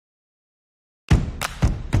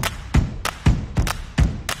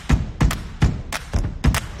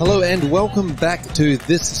Hello and welcome back to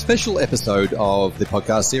this special episode of the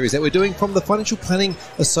podcast series that we're doing from the Financial Planning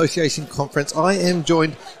Association Conference. I am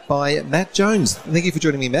joined by Matt Jones. Thank you for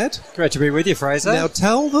joining me, Matt. Great to be with you, Fraser. Now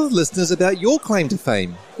tell the listeners about your claim to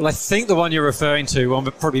fame. Well, I think the one you're referring to, well,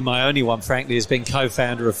 probably my only one, frankly, has been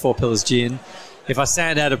co-founder of Four Pillars Gin. If I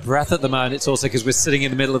sound out of breath at the moment, it's also because we're sitting in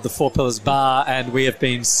the middle of the Four Pillars bar and we have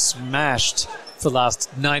been smashed for the last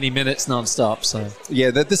 90 minutes non-stop. So yeah,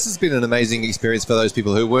 this has been an amazing experience for those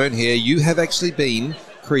people who weren't here. You have actually been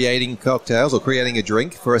creating cocktails or creating a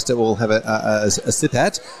drink for us to all have a sip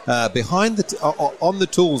at behind on the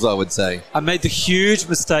tools, I would say. I made the huge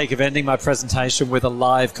mistake of ending my presentation with a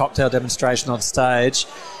live cocktail demonstration on stage,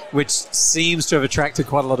 which seems to have attracted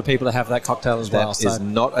quite a lot of people to have that cocktail as well. That is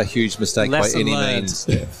not a huge mistake by any means.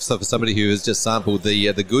 So for somebody who has just sampled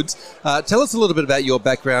the goods, tell us a little bit about your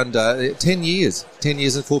background. 10 years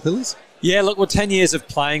at Four Pillars? Yeah, look, 10 years of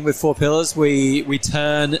playing with Four Pillars. We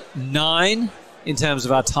turn 9 in terms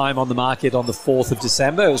of our time on the market on the 4th of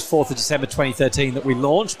December. It was 4th of December 2013 that we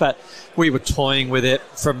launched, but we were toying with it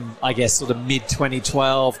from, I guess, sort of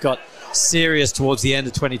mid-2012, got serious towards the end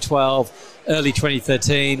of 2012, early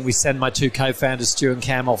 2013. We send my two co-founders, Stu and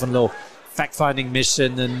Cam, off on a little fact-finding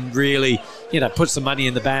mission and really, put some money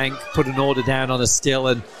in the bank, put an order down on a still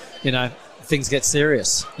and, things get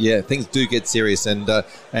serious. Yeah, things do get serious. And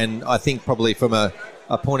I think probably from a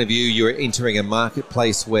point of view, you're entering a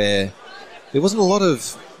marketplace where there wasn't a lot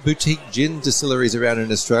of boutique gin distilleries around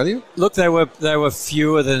in Australia. Look, there were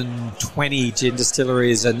fewer than 20 gin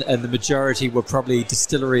distilleries, and the majority were probably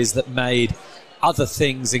distilleries that made other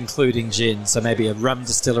things, including gin. So maybe a rum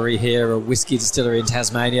distillery here, a whiskey distillery in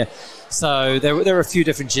Tasmania. So there were a few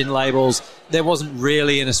different gin labels. There wasn't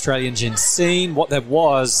really an Australian gin scene. What there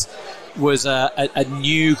was a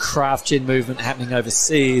new craft gin movement happening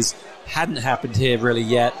overseas. Hadn't happened here really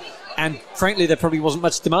yet. And frankly, there probably wasn't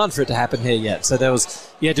much demand for it to happen here yet. So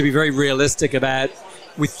you had to be very realistic about,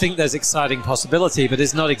 we think there's exciting possibility, but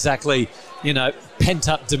it's not exactly,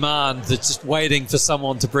 pent-up demand that's just waiting for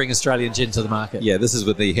someone to bring Australian gin to the market. Yeah, this is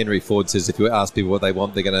what the Henry Ford says. If you ask people what they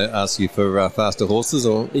want, they're going to ask you for faster horses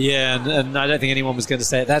or... Yeah, and I don't think anyone was going to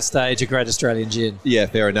say at that stage a great Australian gin. Yeah,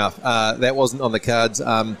 fair enough. That wasn't on the cards.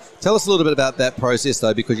 Tell us a little bit about that process,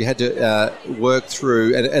 though, because you had to work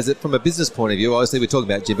through, and from a business point of view, obviously we're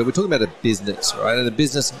talking about gin, but we're talking about a business, right? And a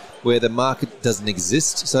business where the market doesn't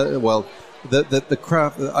exist. So, well... The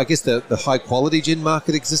craft, I guess the high quality gin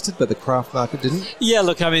market existed, but the craft market didn't. Yeah,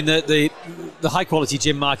 look, I mean the high quality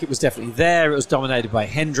gin market was definitely there. It was dominated by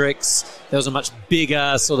Hendrick's. There was a much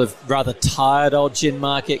bigger, sort of rather tired old gin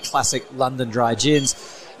market, classic London dry gins.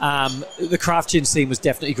 The craft gin scene was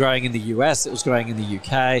definitely growing in the US. It was growing in the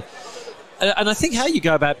UK, and I think how you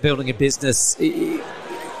go about building a business,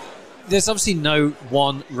 there's obviously no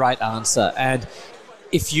one right answer, and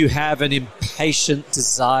if you have an impatient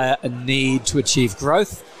desire and need to achieve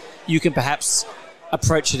growth, you can perhaps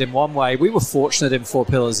approach it in one way. We were fortunate in Four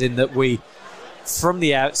Pillars in that from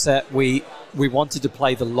the outset, we wanted to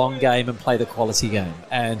play the long game and play the quality game.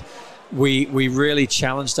 And we really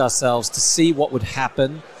challenged ourselves to see what would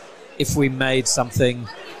happen if we made something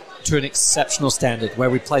to an exceptional standard, where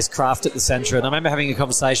we placed craft at the centre. And I remember having a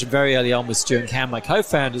conversation very early on with Stu and Cam, my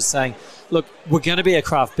co-founders, saying, look, we're going to be a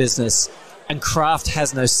craft business, and craft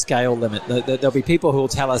has no scale limit. There'll be people who will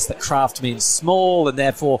tell us that craft means small, and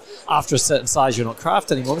therefore after a certain size you're not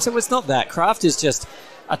craft anymore. We say, well, it's not that. Craft is just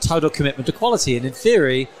a total commitment to quality. And in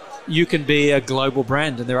theory, you can be a global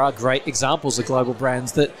brand, and there are great examples of global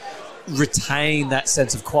brands that retain that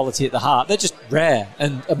sense of quality at the heart. They're just rare,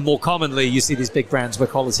 and more commonly you see these big brands where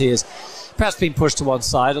quality is perhaps being pushed to one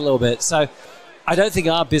side a little bit. So I don't think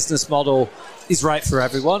our business model is right for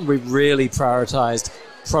everyone. We really prioritized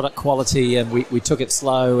product quality, and we took it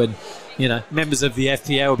slow, and members of the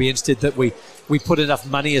FPA will be interested that we put enough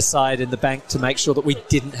money aside in the bank to make sure that we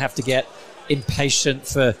didn't have to get impatient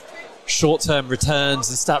for short-term returns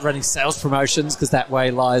and start running sales promotions, because that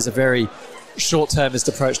way lies a very short-termist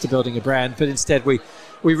approach to building a brand. But instead we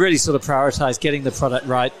really sort of prioritize getting the product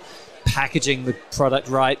right, packaging the product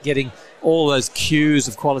right, getting all those cues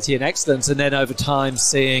of quality and excellence, and then over time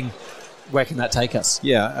seeing where can that take us?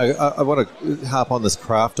 Yeah, I want to harp on this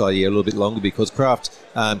craft idea a little bit longer, because craft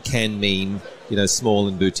can mean, small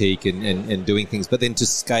and boutique and doing things, but then to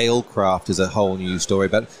scale craft is a whole new story.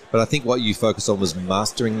 But I think what you focused on was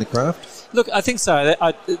mastering the craft. Look, I think so.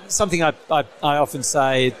 Something I often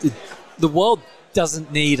say, the world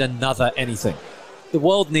doesn't need another anything. The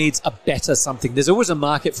world needs a better something. There's always a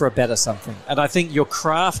market for a better something. And I think your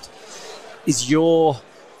craft is your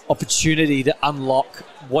opportunity to unlock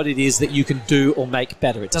what it is that you can do or make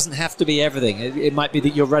better. It doesn't have to be everything. It might be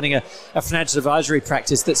that you're running a financial advisory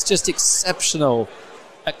practice that's just exceptional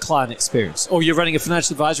at client experience, or you're running a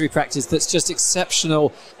financial advisory practice that's just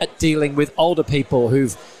exceptional at dealing with older people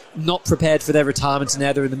who've not prepared for their retirement and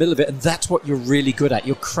now they're in the middle of it, and that's what you're really good at.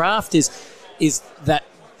 Your craft is that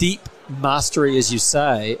deep mastery, as you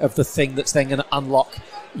say, of the thing that's then going to unlock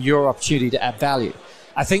your opportunity to add value.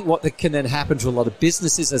 I think what can then happen to a lot of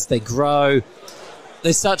businesses as they grow,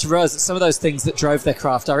 they start to realize that some of those things that drove their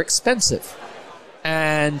craft are expensive.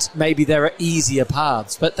 And maybe there are easier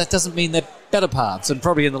paths, but that doesn't mean they're better paths. And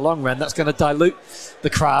probably in the long run, that's going to dilute the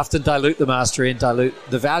craft and dilute the mastery and dilute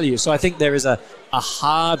the value. So I think there is a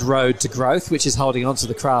hard road to growth, which is holding on to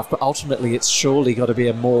the craft, but ultimately it's surely got to be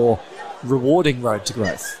a more rewarding road to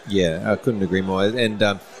growth. Yeah, I couldn't agree more.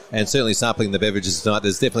 And certainly sampling the beverages tonight,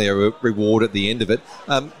 there's definitely a reward at the end of it.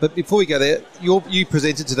 But before we go there, you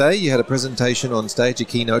presented today. You had a presentation on stage, a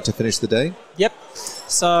keynote to finish the day. Yep.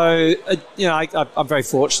 So, I'm very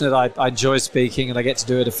fortunate. I enjoy speaking and I get to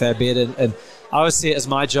do it a fair bit. And I always see it as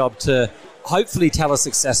my job to hopefully tell a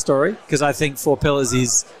success story, because I think 4 Pillars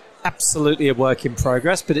is absolutely a work in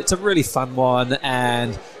progress, but it's a really fun one.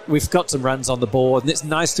 And we've got some runs on the board. And it's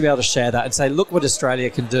nice to be able to share that and say, look what Australia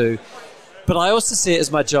can do. But I also see it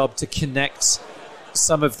as my job to connect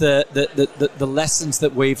some of the lessons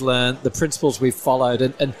that we've learned, the principles we've followed,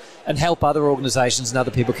 and help other organisations and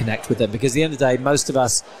other people connect with them. Because at the end of the day, most of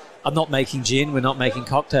us are not making gin, we're not making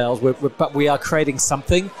cocktails, but we are creating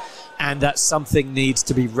something, and that something needs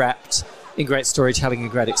to be wrapped in great storytelling and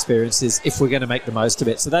great experiences if we're going to make the most of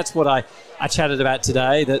it. So that's what I chatted about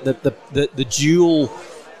today, the dual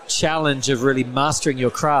challenge of really mastering your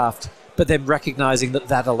craft, but then recognizing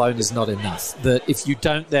that alone is not enough. That if you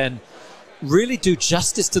don't then really do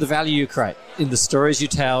justice to the value you create in the stories you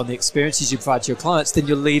tell and the experiences you provide to your clients, then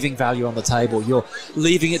you're leaving value on the table. You're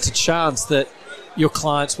leaving it to chance that your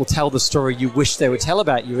clients will tell the story you wish they would tell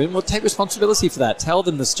about you, and will take responsibility for that. Tell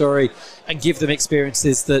them the story and give them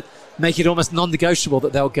experiences that make it almost non-negotiable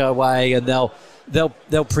that they'll go away and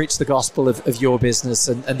they'll preach the gospel of your business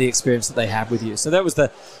and the experience that they have with you. So that was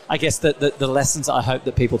the lessons I hope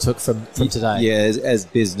that people took from today. Yeah, as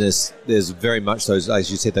business, there's very much those,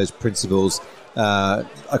 as you said, those principles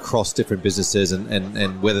across different businesses,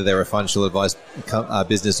 and whether they're a financial advice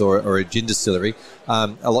business or a gin distillery,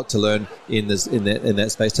 a lot to learn in that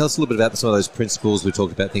space. Tell us a little bit about some of those principles. We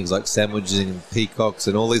talked about things like sandwiches and peacocks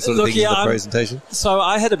and all these sort of things in the presentation. So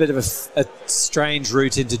I had a bit of a strange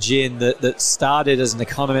route into gin that started as an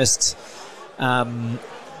economist,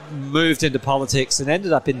 moved into politics, and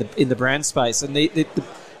ended up in the brand space. And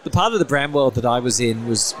the part of the brand world that I was in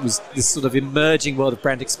was this sort of emerging world of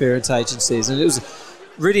brand experience agencies. And it was a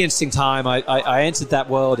really interesting time. I entered that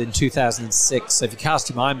world in 2006. So if you cast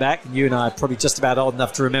your mind back, and you and I are probably just about old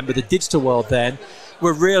enough to remember the digital world then,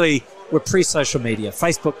 we're pre-social media.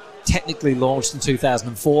 Facebook technically launched in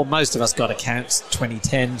 2004. Most of us got accounts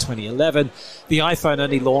 2010, 2011. The iPhone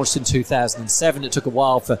only launched in 2007. It took a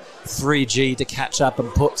while for 3G to catch up and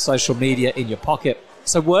put social media in your pocket.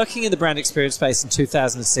 So working in the brand experience space in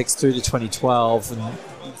 2006 through to 2012,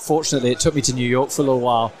 and fortunately it took me to New York for a little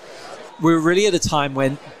while, we were really at a time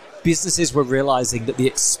when businesses were realizing that the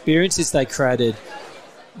experiences they created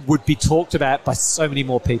would be talked about by so many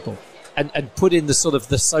more people and put in the sort of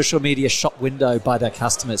the social media shop window by their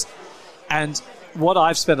customers. And what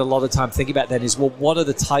I've spent a lot of time thinking about then is, well, what are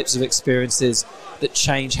the types of experiences that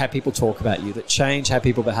change how people talk about you, that change how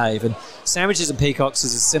people behave? And sandwiches and peacocks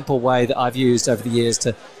is a simple way that I've used over the years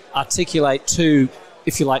to articulate two,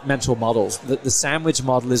 if you like, mental models. The sandwich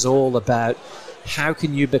model is all about how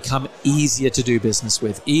can you become easier to do business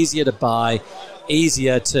with, easier to buy,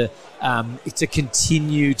 easier to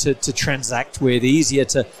continue to transact with, easier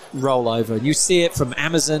to roll over. And you see it from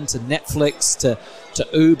Amazon to Netflix to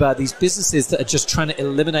Uber, these businesses that are just trying to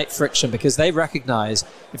eliminate friction because they recognize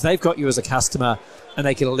if they've got you as a customer and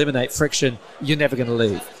they can eliminate friction, you're never going to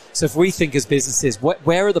leave. So if we think as businesses,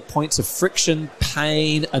 where are the points of friction,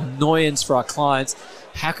 pain, annoyance for our clients?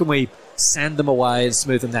 How can we sand them away and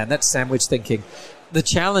smooth them down? That's sandwich thinking. The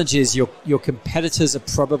challenge is your competitors are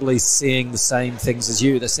probably seeing the same things as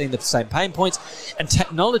you. They're seeing the same pain points, and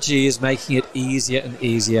technology is making it easier and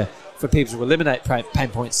easier for people to eliminate pain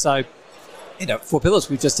points. So, 4 Pillars,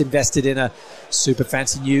 we've just invested in a super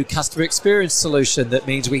fancy new customer experience solution that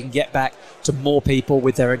means we can get back to more people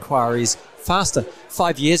with their inquiries faster.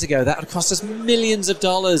 5 years ago, that would cost us millions of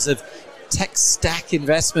dollars of tech stack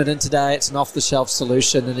investment, and today it's an off-the-shelf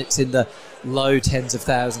solution and it's in the low tens of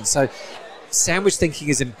thousands. So sandwich thinking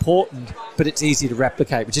is important, but it's easy to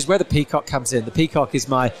replicate, which is where the peacock comes in. The peacock is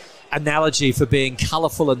my analogy for being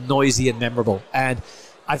colourful and noisy and memorable. And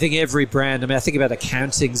I think every brand, I think about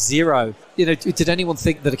accounting, Xero. Did anyone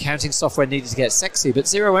think that accounting software needed to get sexy? But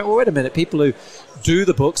Xero went, well, wait a minute, people who do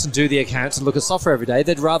the books and do the accounts and look at software every day,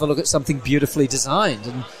 they'd rather look at something beautifully designed.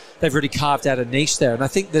 And they've really carved out a niche there. And I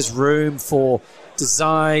think there's room for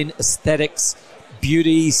design, aesthetics,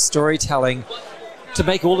 beauty, storytelling to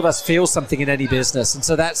make all of us feel something in any business. And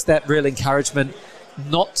so that's that real encouragement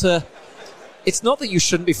it's not that you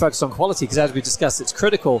shouldn't be focused on quality, because as we discussed, it's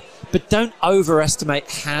critical, but don't overestimate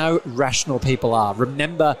how rational people are.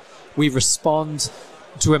 Remember, we respond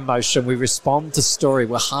to emotion, we respond to story,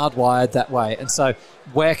 we're hardwired that way. And so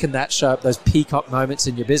where can that show up, those peacock moments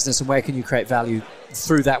in your business, and where can you create value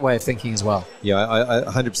through that way of thinking as well? Yeah, I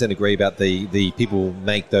 100% agree about the people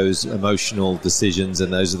make those emotional decisions,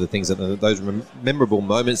 and those are the things that those memorable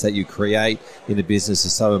moments that you create in a business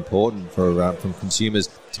is so important for from consumers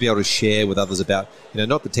to be able to share with others about,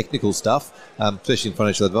 not the technical stuff, especially in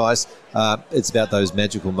financial advice. It's about those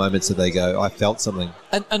magical moments that they go, I felt something.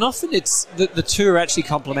 And often it's the two are actually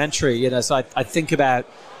complementary. So I think about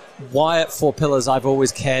why at 4 Pillars I've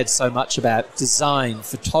always cared so much about design,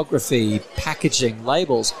 photography, packaging,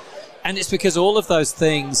 labels. And it's because all of those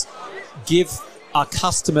things give our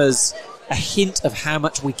customers a hint of how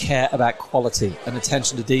much we care about quality and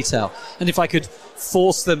attention to detail. And if I could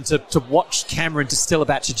force them to watch Cameron distill a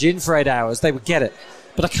batch of gin for 8 hours, they would get it.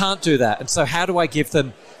 But I can't do that. And so how do I give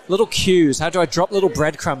them little cues? How do I drop little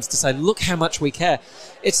breadcrumbs to say, look how much we care?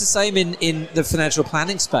 It's the same in the financial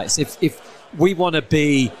planning space. If we want to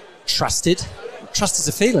be trusted, trust is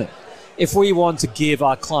a feeling. If we want to give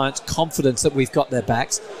our clients confidence that we've got their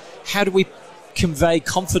backs, how do we convey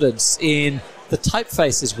confidence in the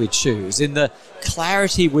typefaces we choose, in the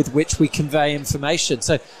clarity with which we convey information?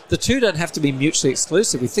 So the two don't have to be mutually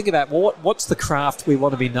exclusive. We think about, well, what's the craft we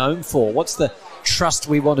want to be known for? What's the trust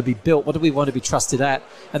we want to be built? What do we want to be trusted at?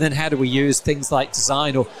 And then how do we use things like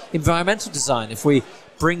design or environmental design? If we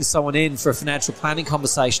bring someone in for a financial planning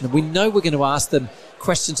conversation and we know we're going to ask them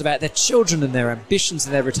questions about their children and their ambitions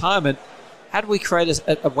and their retirement, how do we create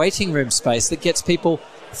a waiting room space that gets people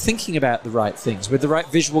thinking about the right things with the right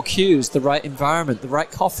visual cues, the right environment, the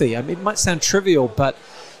right coffee? It might sound trivial, but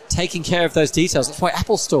taking care of those details. That's why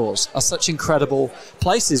Apple stores are such incredible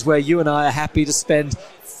places where you and I are happy to spend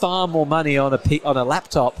far more money on a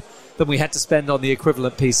laptop than we had to spend on the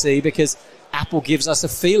equivalent PC, because Apple gives us a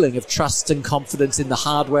feeling of trust and confidence in the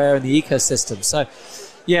hardware and the ecosystem. So,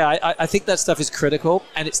 yeah, I think that stuff is critical,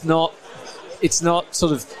 and it's not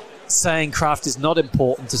sort of saying craft is not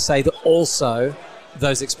important to say that also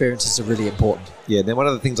those experiences are really important. Yeah, now one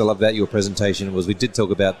of the things I love about your presentation was we did talk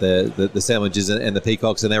about the sandwiches and the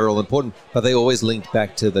peacocks, and they were all important, but they always linked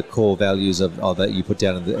back to the core values of that you put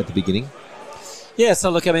down at the beginning. Yeah, so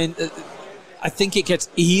look, I think it gets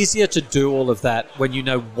easier to do all of that when you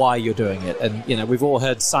know why you're doing it. And, we've all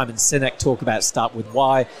heard Simon Sinek talk about start with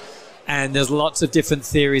why. And there's lots of different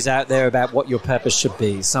theories out there about what your purpose should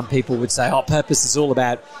be. Some people would say, purpose is all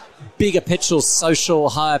about bigger picture, social,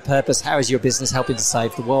 higher purpose. How is your business helping to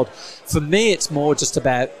save the world? For me, it's more just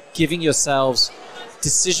about giving yourselves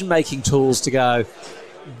decision-making tools to go,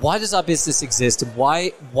 why does our business exist, and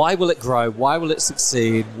why will it grow? Why will it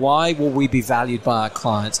succeed? Why will we be valued by our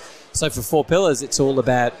clients? So for 4 Pillars, it's all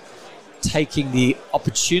about taking the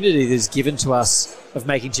opportunity that is given to us of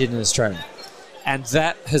making gin in Australia. And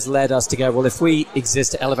that has led us to go, well, if we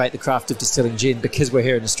exist to elevate the craft of distilling gin because we're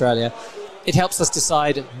here in Australia, it helps us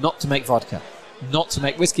decide not to make vodka, not to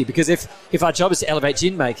make whiskey. Because if our job is to elevate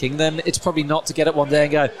gin making, then it's probably not to get up one day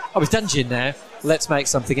and go, we've done gin now, let's make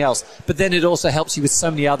something else. But then it also helps you with so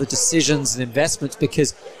many other decisions and investments,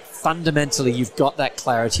 because fundamentally you've got that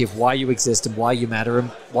clarity of why you exist and why you matter and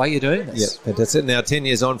why you're doing this. Yeah, fantastic. Now, 10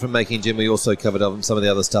 years on from making gin, we also covered some of the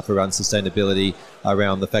other stuff around sustainability,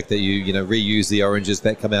 around the fact that you reuse the oranges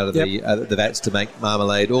that come out of the vats to make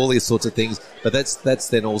marmalade, all these sorts of things. But that's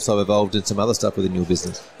then also evolved in some other stuff within your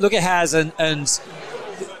business. Look, it has, and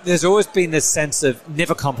there's always been this sense of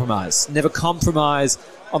never compromise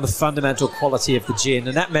on the fundamental quality of the gin.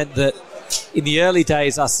 And that meant that in the early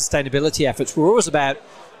days, our sustainability efforts were always about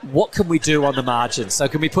what can we do on the margin. So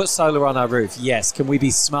can we put solar on our roof? Yes. Can we be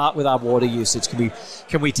smart with our water usage?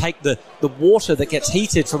 Can we take the water that gets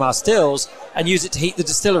heated from our stills and use it to heat the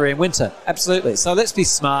distillery in winter? Absolutely. So let's be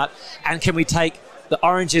smart. And can we take the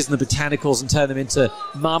oranges and the botanicals and turn them into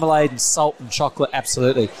marmalade and salt and chocolate?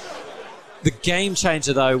 Absolutely. The game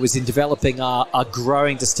changer, though, was in developing our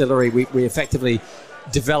growing distillery. We effectively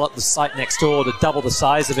developed the site next door to double the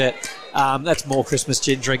size of it. That's more Christmas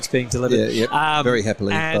gin drinks being delivered. Yeah, very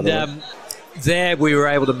happily. And there we were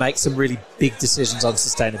able to make some really big decisions on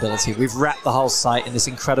sustainability. We've wrapped the whole site in this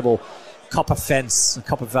incredible copper fence,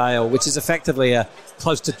 copper veil, which is effectively a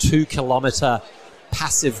close to 2 kilometre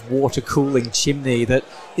passive water cooling chimney that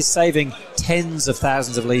is saving tens of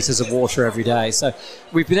thousands of litres of water every day. So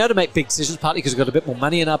we've been able to make big decisions, partly because we've got a bit more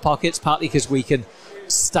money in our pockets, partly because we can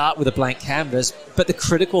start with a blank canvas. But the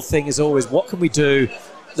critical thing is always, what can we do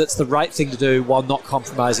that's the right thing to do while not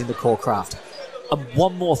compromising the core craft? And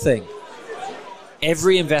one more thing.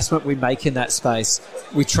 Every investment we make in that space,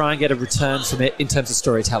 we try and get a return from it in terms of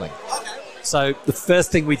storytelling. So the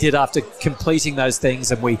first thing we did after completing those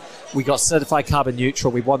things, and we got certified carbon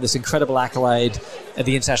neutral, we won this incredible accolade at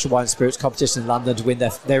the International Wine and Spirits Competition in London to win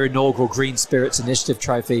their inaugural Green Spirits Initiative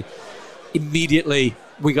trophy. Immediately,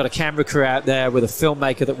 we got a camera crew out there with a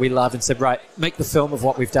filmmaker that we love and said, right, make the film of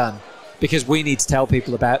what we've done, because we need to tell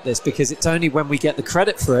people about this, because it's only when we get the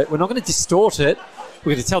credit for it, we're not going to distort it,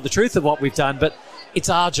 we're going to tell the truth of what we've done, but it's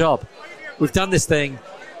our job. We've done this thing,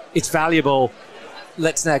 it's valuable.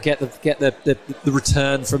 Let's now get the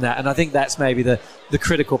return from that. And I think that's maybe the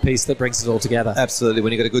critical piece that brings it all together. Absolutely.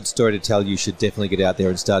 When you've got a good story to tell, you should definitely get out there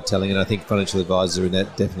and start telling it. And I think financial advisors are in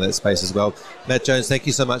that space as well. Matt Jones, thank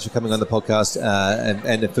you so much for coming on the podcast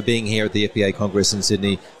and for being here at the FPA Congress in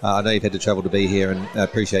Sydney. I know you've had to travel to be here, and I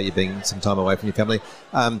appreciate you being some time away from your family.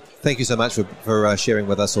 Thank you so much for sharing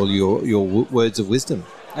with us all your words of wisdom.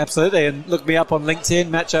 Absolutely. And look me up on LinkedIn,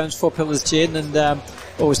 Matt Jones, 4 Pillars Gin, and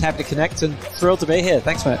always happy to connect and thrilled to be here.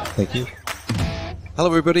 Thanks, Matt. Thank you. Hello,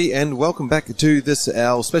 everybody, and welcome back to this,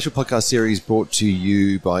 our special podcast series brought to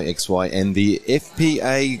you by XY and the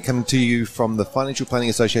FPA, coming to you from the Financial Planning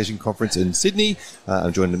Association Conference in Sydney.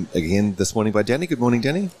 I'm joined again this morning by Danni. Good morning,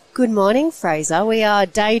 Danni. Good morning, Fraser. We are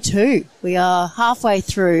day 2. We are halfway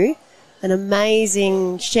through an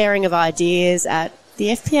amazing sharing of ideas at the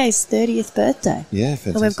FPA's 30th birthday. Yeah,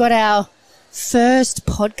 fantastic. And we've got our first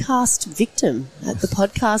podcast victim at the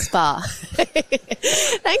podcast bar.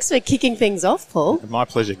 Thanks for kicking things off, Paul. My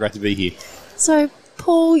pleasure. Great to be here. So,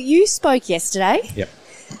 Paul, you spoke yesterday. Yep.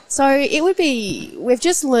 So we've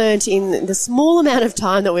just learnt in the small amount of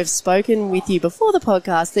time that we've spoken with you before the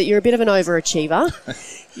podcast that you're a bit of an overachiever.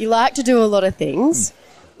 You like to do a lot of things.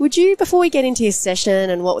 Would you, before we get into your session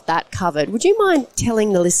and what that covered, would you mind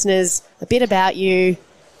telling the listeners a bit about you,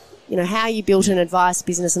 how you built an advice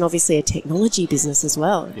business and obviously a technology business as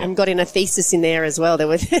well? Yep. And got in a thesis in there as well. There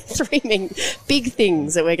were 3 big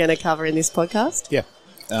things that we're going to cover in this podcast. Yeah.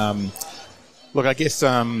 Look, I guess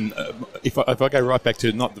if I go right back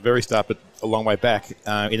to not the very start, but a long way back,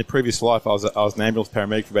 in a previous life, I was an ambulance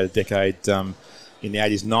paramedic for about a decade in the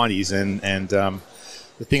 80s, 90s, and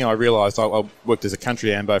the thing I realised, I worked as a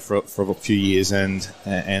country ambo for a few years, and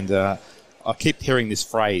I kept hearing this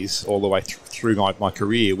phrase all the way through my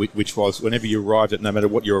career, which was whenever you arrived at, no matter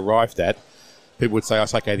what you arrived at, people would say, "Oh,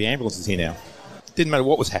 it's okay, the ambulance is here now." It didn't matter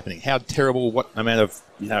what was happening, how terrible, what amount of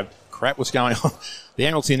crap was going on. The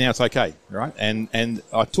ambulance here now, it's okay, right? And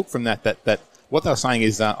I took from that what they were saying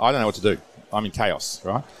is, I don't know what to do. I'm in chaos,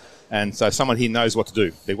 right? And so someone here knows what to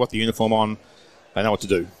do. They've got the uniform on. They know what to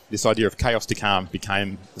do. This idea of chaos to calm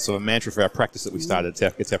became the sort of mantra for our practice that we started.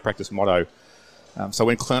 It's our practice motto. So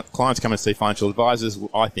when clients come and see financial advisors,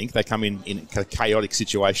 I think they come in a chaotic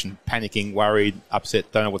situation, panicking, worried,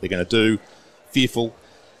 upset, don't know what they're going to do, fearful.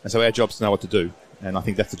 And so our job is to know what to do. And I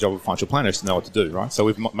think that's the job of financial planners, to know what to do, right? So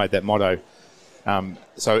we've made that motto.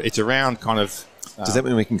 So it's around kind of... Does that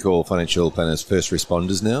mean we can call financial planners first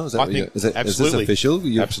responders now? Is that absolutely. Is this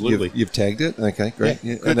official? Absolutely. You've tagged it? Okay, great.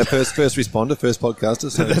 Yeah. And a first responder, first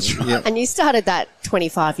podcaster. So, that's right. Yeah. And you started that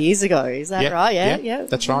 25 years ago, is that right? Yeah,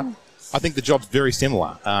 that's right. I think the job's very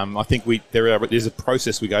similar. I think there's a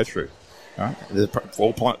process we go through. Right?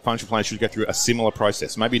 All financial planners should go through a similar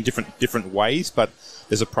process, maybe in different ways, but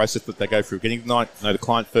there's a process that they go through. Getting to know the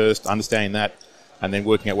client first, understanding that, and then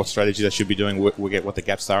working out what strategy they should be doing, work out what the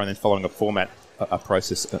gaps are, and then following a format, a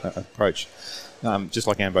process approach, just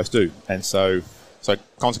like AMBOs do. And so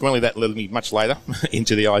consequently, that led me much later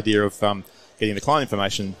into the idea of getting the client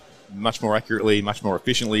information much more accurately, much more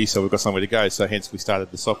efficiently, so we've got somewhere to go. So hence we started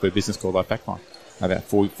the software business called iFactFind about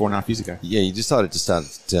 4.5 years ago. Yeah, you decided to start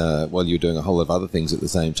while you were doing a whole lot of other things at the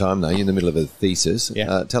same time. Now you're in the middle of a thesis.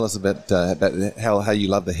 Yeah. Tell us about how you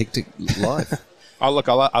love the hectic life. I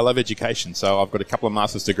love education. So I've got a couple of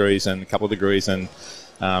master's degrees and a couple of degrees, and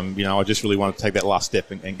I just really want to take that last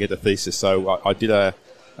step and get a thesis. So I did a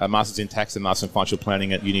master's in tax and master's in financial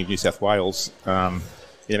planning at Uni of New South Wales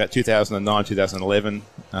in about 2009, 2011.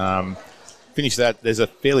 Finished that. There's a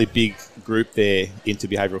fairly big group there into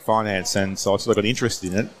behavioural finance, and so I sort of got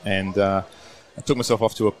interested in it, and I took myself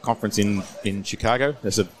off to a conference in Chicago.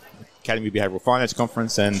 There's an Academy of Behavioural Finance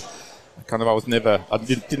conference, and I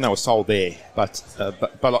didn't know it was sold there, but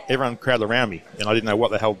everyone crowded around me, and I didn't know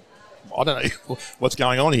what the hell, I don't know what's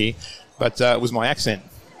going on here, but it was my accent,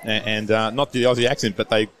 and not the Aussie accent, but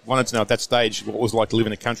they wanted to know at that stage what it was like to live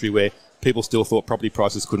in a country where people still thought property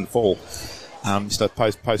prices couldn't fall. So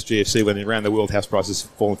post GFC, when around the world house prices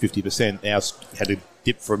fallen 50%, ours had to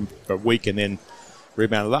dip for a week and then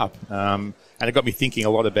rebounded up. And it got me thinking a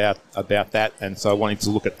lot about that, and so I wanted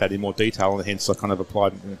to look at that in more detail, and hence I kind of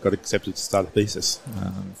applied and got accepted to start a thesis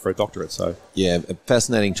for a doctorate. So yeah, a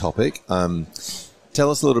fascinating topic. Tell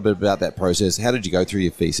us a little bit about that process. How did you go through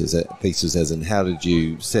your thesis as in how did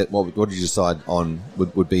you set, what did you decide on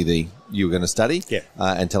would be you were going to study? Yeah.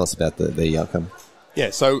 And tell us about the outcome.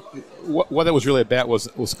 Yeah, so what that was really about was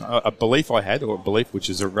a belief I had, or a belief, which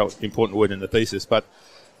is a important word in the thesis, but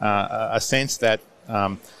a sense that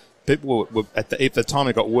people were at the time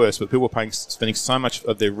it got worse, but people were spending so much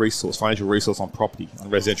of their financial resource on property, on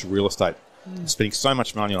residential real estate, spending so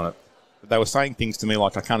much money on it. But they were saying things to me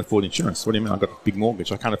like, I can't afford insurance. What do you mean? I've got a big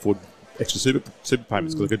mortgage. I can't afford extra super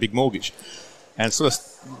payments because I've got a big mortgage. And sort of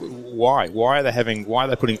why are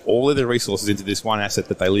they putting all of their resources into this one asset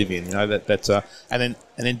that they live in? You know, and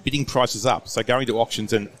then bidding prices up. So going to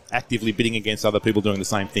auctions and actively bidding against other people doing the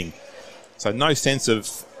same thing. So no sense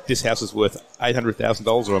of this house is worth $800,000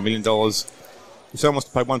 or $1 million. If someone wants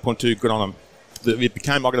to pay 1.2, good on them. It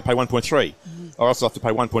became, I'm going to pay 1.3, or else I have to pay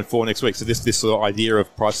 1.4 next week. So this sort of idea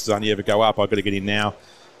of prices only ever go up, I've got to get in now.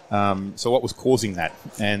 So what was causing that?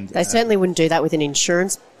 And they certainly wouldn't do that with an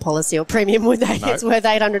insurance policy or premium, would they? No. It's worth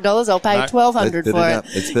 $800. I'll pay $1,200 for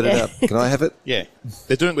it. It's bid it up. Can I have it? Yeah,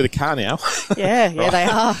 they're doing it with a car now. Yeah, they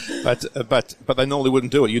are. But they normally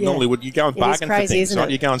wouldn't do it. You normally would. You go and bargain for things, right?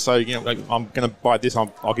 You go and say, like, I'm going to buy this.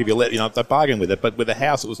 I'll give you a letter. They bargain with it. But with a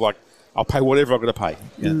house, it was like, I'll pay whatever I've got to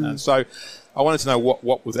pay. And so I wanted to know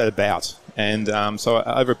what was that about. And so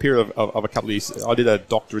over a period of a couple of years, I did a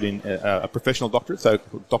doctorate in a professional doctorate, so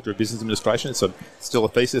Doctor of Business Administration. It's still a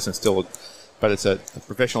thesis and but it's a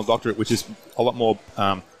professional doctorate, which is a lot more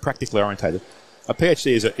practically orientated. A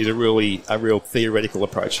PhD is a real theoretical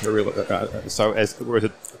approach. Whereas a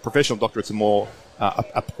professional doctorate is a more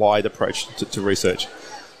applied approach to research.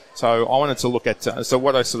 So I wanted to look at so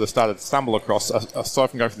what I sort of started to stumble across, aside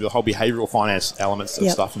from going through the whole behavioural finance elements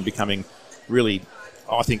of stuff and becoming really,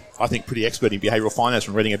 I think pretty expert in behavioural finance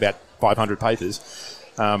from reading about 500 papers.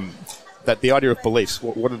 That the idea of beliefs,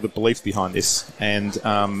 what are the beliefs behind this, and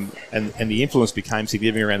the influence became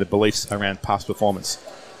significant around the beliefs around past performance.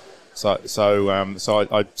 So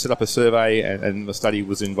I set up a survey, and the study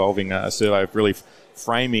was involving a survey of really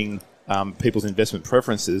framing people's investment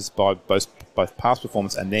preferences by both past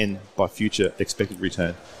performance and then by future expected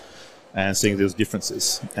return, and seeing there was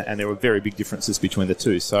differences, and there were very big differences between the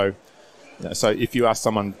two. So if you ask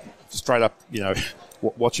someone straight up,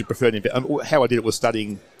 what's your preferred investment? How I did it was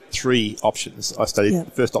studying 3 options. I studied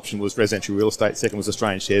the first option was residential real estate, second was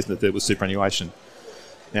Australian shares, and the third was superannuation.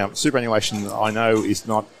 Now, superannuation, I know, is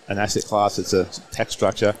not an asset class, it's a tax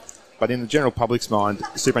structure, but in the general public's mind,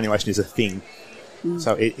 superannuation is a thing.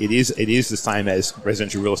 So it is the same as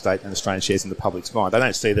residential real estate and Australian shares in the public's mind. They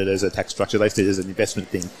don't see that as a tax structure, they see it as an investment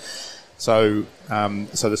thing. So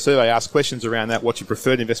the survey asked questions around that. What's your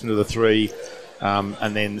preferred investment of the 3?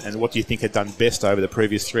 And what do you think had done best over the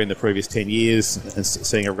previous 3 and the previous 10 years? And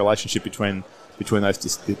seeing a relationship between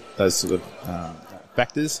those sort of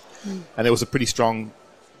factors. And there was a pretty strong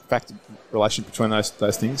relation between those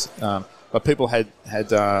things. But people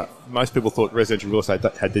most people thought residential real estate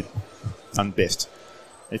had done best.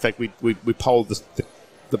 In fact, we polled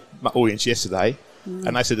the audience yesterday,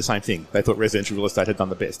 and they said the same thing. They thought residential real estate had done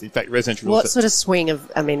the best. In fact, residential real estate... What sort of swing of,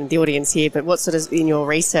 the audience here, but what sort of, in your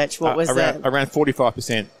research, what was that? Around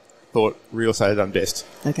 45% thought real estate had done best.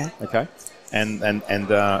 Okay. And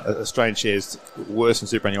Australian shares worse than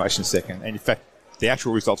superannuation second. And in fact, the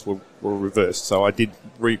actual results were reversed. So I did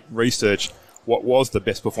research what was the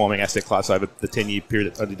best performing asset class over the 10-year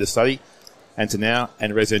period that I did the study, and to now,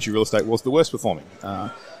 and residential real estate was the worst performing,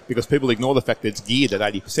 because people ignore the fact that it's geared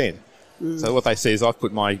at 80%. So what they see is I've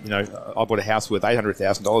put I bought a house worth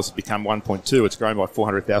 $800,000, it's become 1.2, it's grown by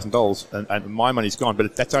 $400,000, and my money's gone,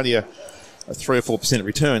 but that's only a 3 or 4%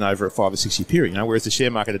 return over a 5 or 6 year period, whereas the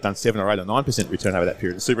share market had done 7 or 8 or 9% return over that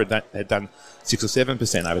period. The super had done 6 or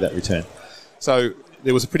 7% over that return. So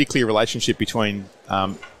there was a pretty clear relationship between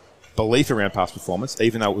belief around past performance,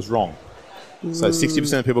 even though it was wrong. So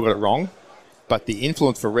 60% of people got it wrong, but the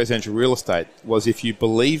influence for residential real estate was if you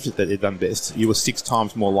believed that it had done best, you were 6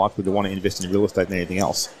 times more likely to want to invest in real estate than anything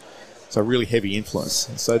else. So really heavy influence.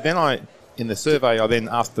 So then in the survey, I then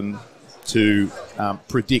asked them to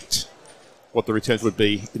predict what the returns would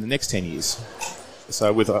be in the next 10 years.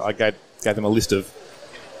 So I gave them a list of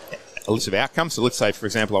outcomes. So let's say, for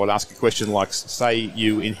example, I would ask a question like, say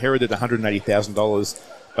you inherited $180,000,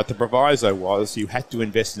 but the proviso was you had to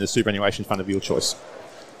invest in a superannuation fund of your choice.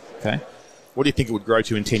 Okay, what do you think it would grow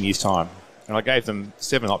to in 10 years' time? And I gave them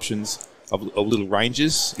 7 options of little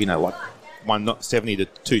ranges, like 170 to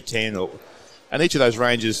 210, and each of those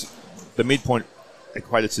ranges, the midpoint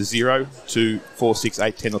equated to 0 to 4, 6,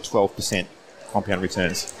 8, 10, or 12% compound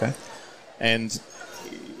returns. Okay, and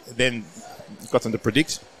then got them to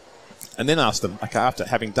predict, and then asked them, okay, after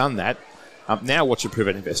having done that, now what's your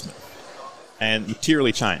preferred investment? And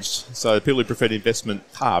materially changed. So the people who preferred investment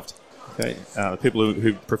halved. Okay, the people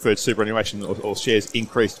who preferred superannuation or shares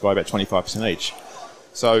increased by about 25% each.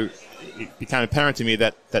 So it became apparent to me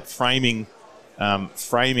that framing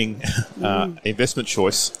investment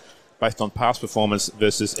choice based on past performance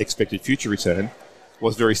versus expected future return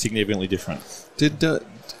was very significantly different.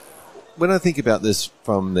 When I think about this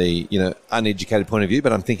from the uneducated point of view,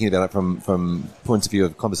 but I'm thinking about it from points of view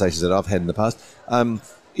of conversations that I've had in the past,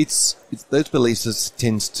 it's those beliefs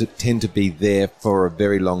tend to be there for a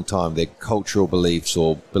very long time. They're cultural beliefs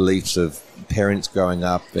or beliefs of parents growing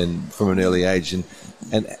up and from an early age, and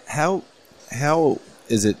how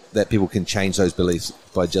is it that people can change those beliefs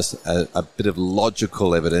by just a bit of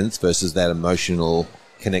logical evidence versus that emotional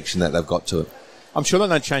connection that they've got to it? I'm sure they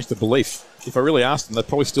don't change the belief. If I really asked them, they'd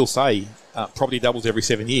probably still say property doubles every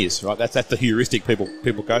 7 years, right? That's the heuristic people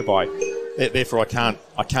go by. Therefore, I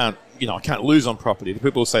can't lose on property. The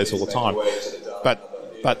people will say this all the time.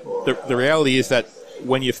 But the reality is that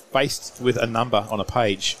when you're faced with a number on a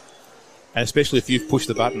page, and especially if you've pushed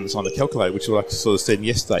the buttons on the calculator, which I sort of said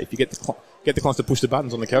yesterday, if you get the clients to push the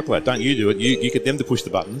buttons on the calculator, don't you do it? You get them to push the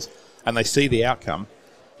buttons, and they see the outcome,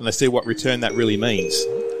 and they see what return that really means.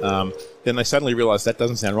 Then they suddenly realise that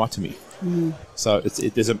doesn't sound right to me. Mm. So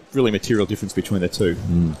there's a really material difference between the two.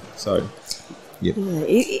 Mm. So, yep.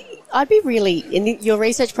 I'd be really, and your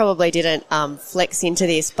research probably didn't flex into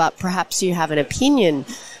this, but perhaps you have an opinion,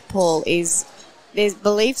 Paul, there's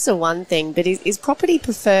beliefs are one thing, but is property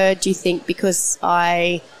preferred, do you think, because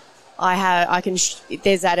there's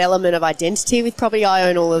that element of identity with property. I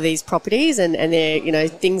own all of these properties and they're,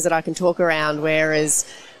 things that I can talk around, whereas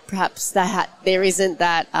perhaps there isn't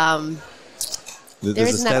that... There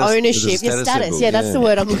isn't that ownership. Your status. Symbol. Yeah, that's the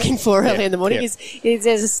word I'm looking for early in the morning. Yeah.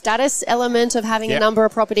 There's a status element of having a number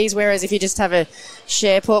of properties, whereas if you just have a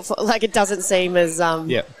share portfolio, it doesn't seem as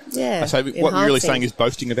So what you're really saying is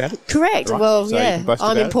boasting about it? Correct. Right? Well, so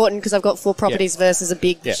I'm important because I've got 4 properties versus a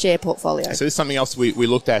big share portfolio. So there's something else we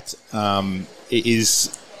looked at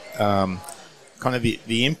is kind of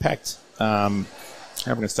the impact. How am I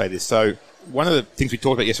going to say this? So one of the things we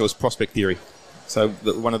talked about yesterday was prospect theory. So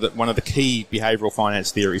one of the key behavioural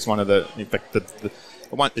finance theories, it's not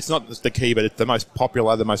the key, but it's the most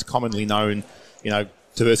popular, the most commonly known,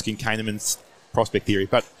 Tversky and Kahneman's prospect theory.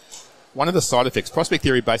 But one of the side effects, prospect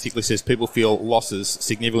theory basically says people feel losses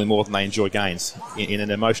significantly more than they enjoy gains in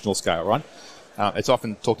an emotional scale, right? It's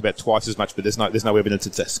often talked about twice as much, but there's no evidence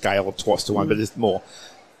it's a scale of twice to 1, but there's more.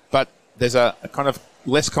 But there's a kind of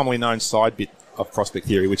less commonly known side bit of prospect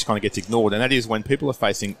theory, which kind of gets ignored, and that is when people are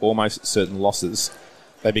facing almost certain losses,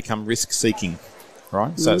 they become risk-seeking,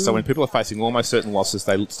 right? So when people are facing almost certain losses,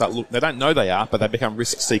 they don't know they are, but they become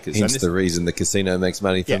risk-seekers. Hence the reason the casino makes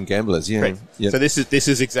money from gamblers. Yeah. Yep. So this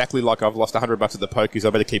is exactly like I've lost $100 at the pokies.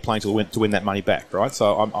 I better keep playing to win that money back, right?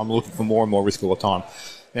 So I'm looking for more and more risk all the time.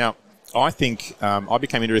 Now, I think I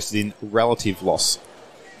became interested in relative loss,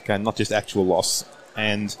 okay, not just actual loss,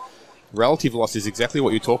 and relative loss is exactly what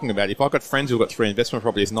you're talking about. If I've got friends who've got 3 investment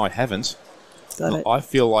properties and I haven't, I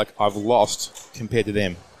feel like I've lost compared to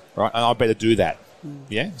them, right? And I better do that.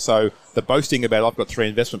 Yeah. So the boasting about I've got 3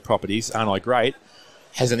 investment properties, aren't I great,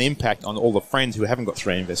 has an impact on all the friends who haven't got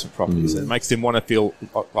 3 investment properties. It makes them want to feel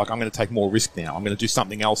like I'm going to take more risk now. I'm going to do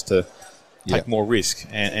something else to take more risk.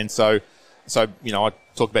 And so I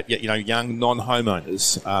talk about young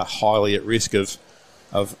non-homeowners are highly at risk of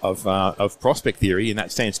prospect theory in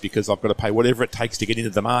that sense, because I've got to pay whatever it takes to get into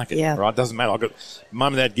the market. Yeah. Right? Doesn't matter. I've got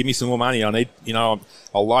mum and dad, give me some more money. I need, I'll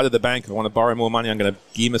lie to the bank. I want to borrow more money. I'm going to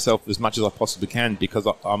give myself as much as I possibly can because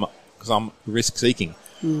I'm risk seeking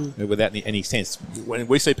without any sense. When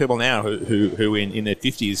we see people now who in their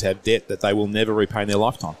 50s have debt that they will never repay in their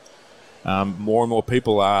lifetime, more and more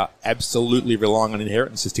people are absolutely relying on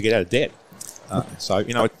inheritances to get out of debt. I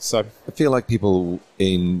feel like people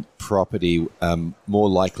in property are more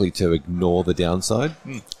likely to ignore the downside,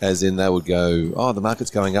 as in they would go, the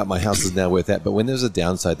market's going up, my house is now worth that. But when there's a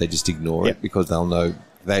downside, they just ignore it because they'll know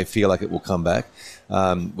they feel like it will come back.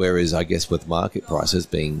 Whereas I guess with market prices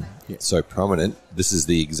being so prominent, this is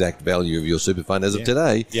the exact value of your super fund as of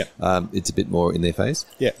today. It's a bit more in their face.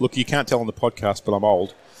 Yeah, look, you can't tell on the podcast, but I'm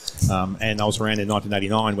old. And I was around in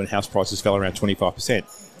 1989 when house prices fell around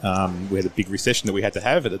 25%. We had a big recession that we had to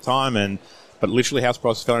have at the time, but literally house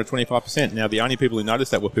prices fell around 25%. Now, the only people who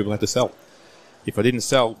noticed that were people who had to sell. If I didn't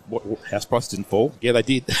sell, house prices didn't fall. Yeah, they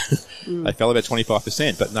did. They fell about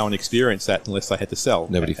 25%, but no one experienced that unless they had to sell.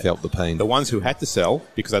 Nobody felt the pain. The ones who had to sell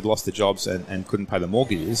because they'd lost their jobs and couldn't pay the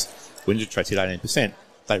mortgages, when interest rates hit 18%,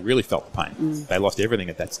 they really felt the pain. They lost everything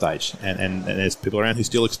at that stage. And there's people around who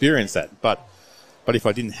still experience that. But if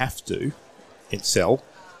I didn't have to sell,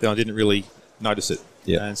 then I didn't really notice it.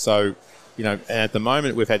 Yeah. And so, at the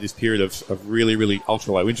moment, we've had this period of really, really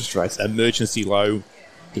ultra-low interest rates, emergency low,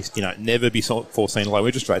 never be foreseen low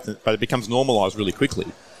interest rates, but it becomes normalised really quickly.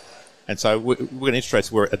 And so we're at interest rates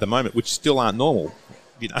where at the moment, which still aren't normal.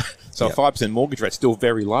 So a 5% mortgage rate is still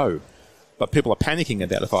very low. But people are panicking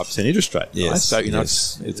about a 5% interest rate. Yes. Right?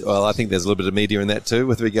 So, well, I think there's a little bit of media in that too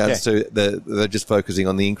with regards to they're just focusing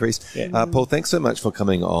on the increase. Yeah. Paul, thanks so much for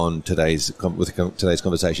coming on today's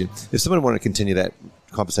conversation. If someone wanted to continue that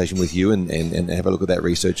conversation with you and have a look at that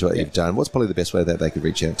research that you've done, what's probably the best way that they could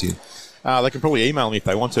reach out to you? They can probably email me if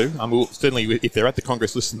they want to. Certainly, if they're at the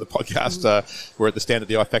Congress listening to the podcast, we're at the stand at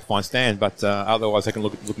the iFactFind stand. But otherwise, they can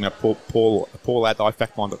looking up Paul at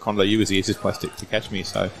ifactfind.com.au is the easiest place to catch me.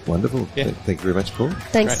 So wonderful. Yeah. Thank you very much, Paul.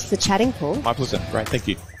 Thanks for chatting, Paul. My pleasure. Great. Thank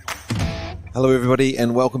you. Hello, everybody,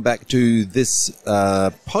 and welcome back to this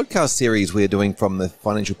podcast series we're doing from the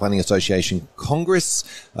Financial Planning Association Congress.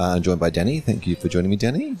 I'm joined by Danni. Thank you for joining me,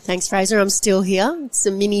 Danni. Thanks, Fraser. I'm still here. It's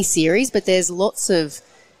a mini series, but there's lots of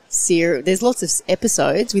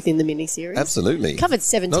episodes within the mini series. Absolutely. Covered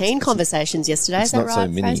 17 conversations yesterday. Is that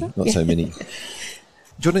right, Fraser? Not so many. Do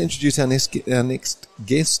you want to introduce our next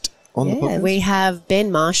guest on the podcast? We have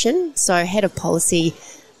Ben Marshan, so Head of Policy.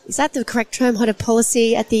 Is that the correct term, Head of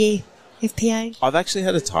Policy at the FPA? I've actually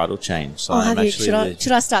had a title change. So have you? Should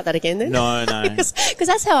I start that again then? No. Because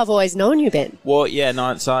that's how I've always known you, Ben. Well, yeah,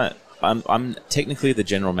 no. So I'm technically the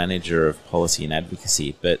General Manager of Policy and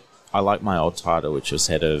Advocacy, but I like my old title, which was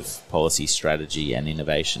Head of Policy, Strategy and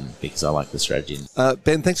Innovation, because I like the strategy.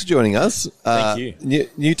 Ben, thanks for joining us. Thank you.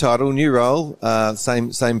 New title, new role,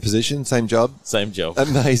 same position, same job. Same job.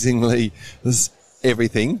 Amazingly, this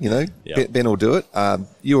everything, Yep. Ben will do it.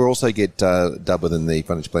 You will also get dubbed within the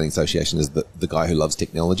Financial Planning Association as the guy who loves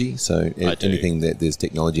technology. So anything that there's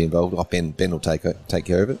technology involved, Ben will take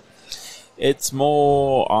care of it. It's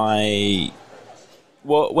more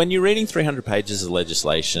Well, when you're reading 300 pages of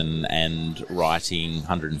legislation and writing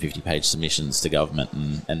 150-page submissions to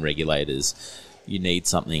government and regulators, you need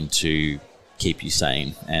something to keep you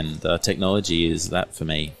sane. And technology is that for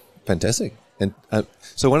me. Fantastic. And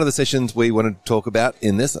so one of the sessions we want to talk about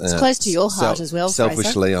in this... It's close to your heart as well,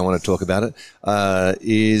 selfishly, Fraser. I want to talk about it,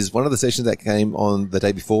 is one of the sessions that came on the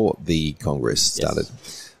day before the Congress started.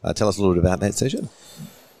 Yes. Tell us a little bit about that session.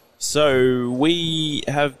 So we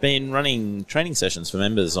have been running training sessions for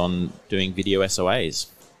members on doing video SOAs.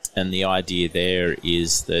 And the idea there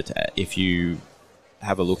is that if you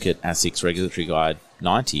have a look at ASIC's Regulatory Guide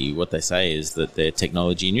 90, what they say is that they're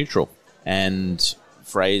technology neutral. And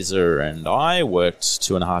Fraser and I worked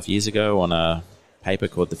 2.5 years ago on a paper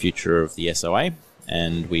called The Future of the SOA.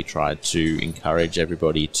 And we tried to encourage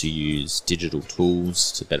everybody to use digital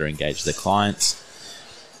tools to better engage their clients.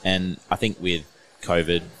 And I think with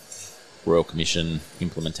COVID, Royal Commission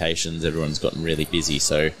implementations, everyone's gotten really busy.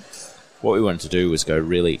 So what we wanted to do was go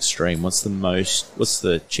really extreme. What's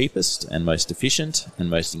the cheapest and most efficient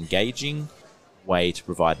and most engaging way to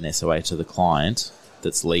provide an SOA to the client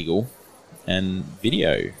that's legal? And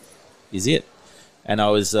video is it. And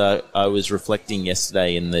I was reflecting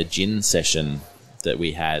yesterday in the gin session that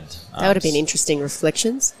we had. That would have been interesting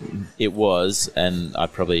reflections. It was, and I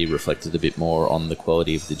probably reflected a bit more on the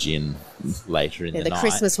quality of the gin later in the night. The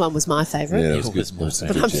Christmas one was my favourite. Yeah, It was my But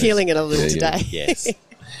favourite. I'm feeling it a little today. Yes,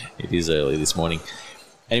 it is early this morning.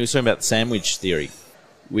 And he was talking about the sandwich theory,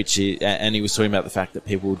 and he was talking about the fact that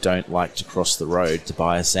people don't like to cross the road to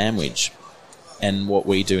buy a sandwich. And what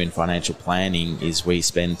we do in financial planning is we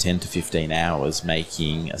spend 10 to 15 hours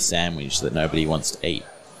making a sandwich that nobody wants to eat.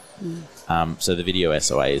 So the video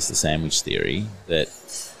SOA is the sandwich theory, that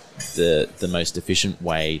the most efficient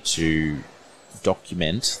way to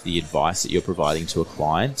document the advice that you're providing to a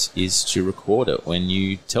client is to record it when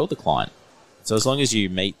you tell the client. So as long as you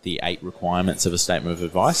meet the 8 requirements of a statement of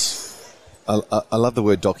advice. I love the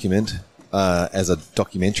word document as a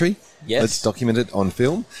documentary. Yes. Let's document it on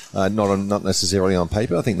film, not necessarily on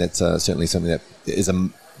paper. I think that's certainly something that is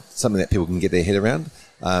something that people can get their head around.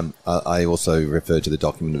 I also refer to the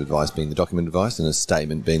document of advice being the document of advice and a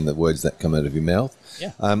statement being the words that come out of your mouth.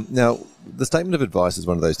 Yeah. Now, the statement of advice is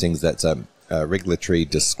one of those things that's a regulatory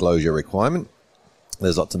disclosure requirement.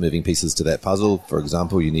 There's lots of moving pieces to that puzzle. For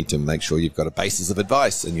example, you need to make sure you've got a basis of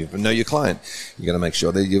advice and you know your client. You've got to make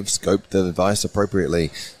sure that you've scoped the advice appropriately.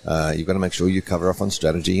 You've got to make sure you cover off on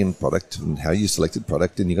strategy and product and how you selected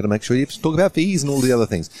product, and you've got to make sure you talk about fees and all the other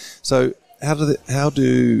things. So how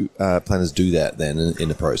do planners do that then in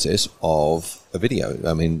the process of a video?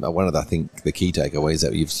 I mean, one of the, I think the key takeaways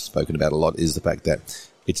that you've spoken about a lot is the fact that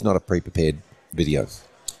it's not a pre-prepared video.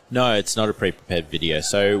 No, it's not a pre-prepared video.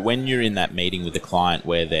 So when you're in that meeting with the client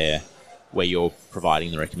where you're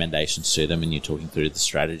providing the recommendations to them and you're talking through the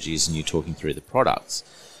strategies and you're talking through the products,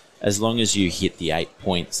 as long as you hit the 8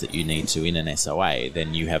 points that you need to in an SOA,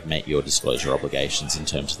 then you have met your disclosure obligations in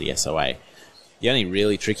terms of the SOA. The only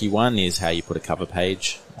really tricky one is how you put a cover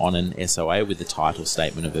page on an SOA with the title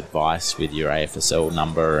statement of advice with your AFSL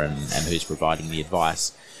number and who's providing the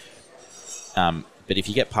advice. But if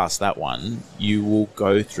you get past that one, you will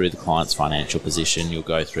go through the client's financial position, you'll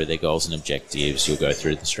go through their goals and objectives, you'll go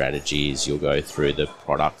through the strategies, you'll go through the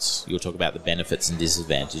products, you'll talk about the benefits and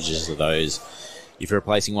disadvantages of those. If you're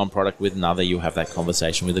replacing one product with another, you'll have that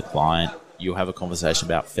conversation with the client, you'll have a conversation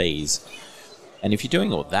about fees. And if you're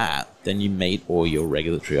doing all that, then you meet all your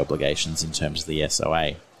regulatory obligations in terms of the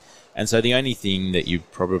SOA. And so the only thing that you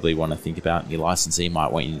probably want to think about, and your licensee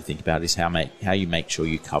might want you to think about, is how you make sure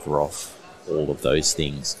you cover off all of those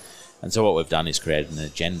things. And so what we've done is created an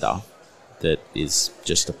agenda that is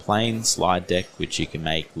just a plain slide deck which you can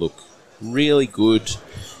make look really good.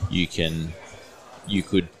 You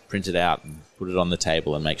could print it out and put it on the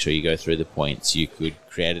table and make sure you go through the points. You could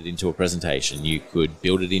create it into a presentation. You could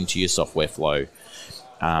build it into your software flow.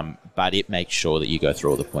 But it makes sure that you go through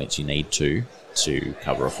all the points you need to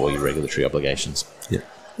cover off all your regulatory obligations. Yeah.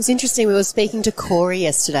 It was interesting. We were speaking to Corey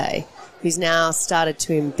yesterday, who's now started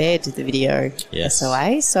to embed the video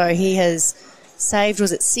SOA. So he has saved,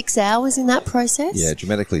 was it 6 hours in that process? Yeah,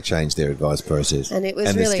 dramatically changed their advice process. And it was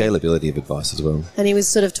and really, the scalability of advice as well. And he was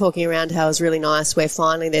sort of talking around how it was really nice where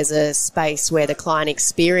finally there's a space where the client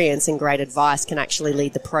experience and great advice can actually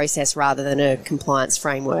lead the process rather than a compliance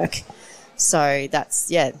framework. So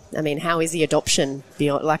that's, I mean, how is the adoption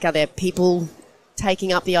beyond? Like, are there people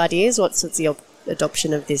taking up the ideas? What's the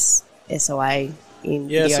adoption of this SOA in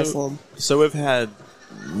video form? So we've had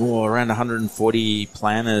around 140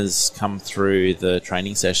 planners come through the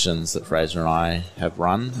training sessions that Fraser and I have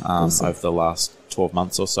run over the last 12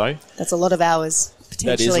 months or so. That's a lot of hours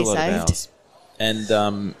potentially saved. That is a lot of hours.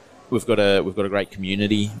 And we've got a great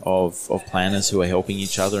community of planners who are helping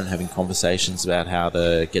each other and having conversations about how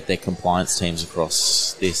to get their compliance teams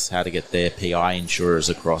across this, how to get their PI insurers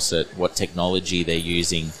across it, what technology they're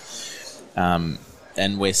using.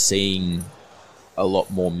 And we're seeing a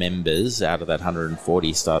lot more members out of that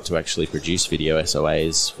 140 start to actually produce video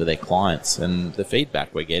SOAs for their clients. And the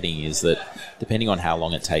feedback we're getting is that depending on how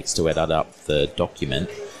long it takes to edit up the document,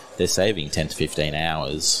 they're saving 10 to 15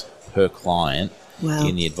 hours per client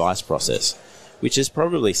in the advice process, which is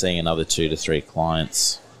probably seeing another 2 to 3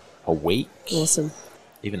 clients a week. Awesome.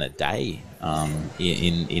 Even a day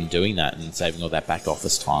in doing that and saving all that back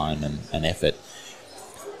office time and effort.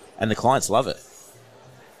 And the clients love it.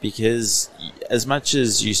 Because as much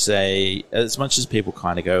as people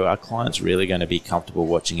kind of go, are clients really going to be comfortable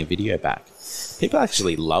watching a video back? People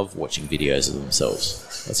actually love watching videos of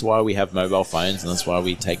themselves. That's why we have mobile phones, and that's why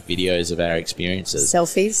we take videos of our experiences.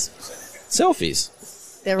 Selfies.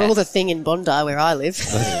 They're all the thing in Bondi where I live.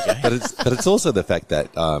 But it's also the fact that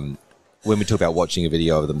when we talk about watching a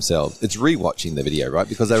video of themselves, it's rewatching the video, right?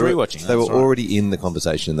 Because they were already in the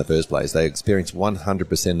conversation in the first place. They experienced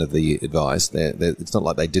 100% of the advice. It's not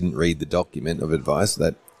like they didn't read the document of advice.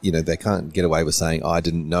 That they can't get away with saying, I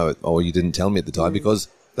didn't know it, or you didn't tell me at the time, because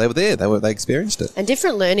they were there. They experienced it. And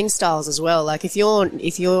different learning styles as well. Like if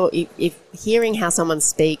hearing how someone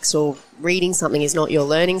speaks or reading something is not your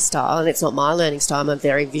learning style, and it's not my learning style, I'm a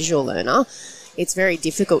very visual learner. It's very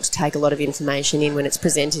difficult to take a lot of information in when it's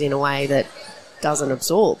presented in a way that doesn't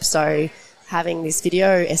absorb. So having this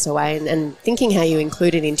video SOA and thinking how you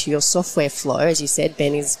include it into your software flow, as you said,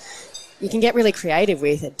 Ben, is you can get really creative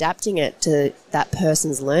with adapting it to that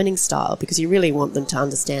person's learning style, because you really want them to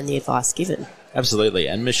understand the advice given. Absolutely.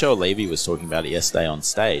 And Michelle Levy was talking about it yesterday on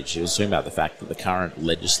stage. She was talking about the fact that the current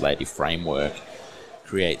legislative framework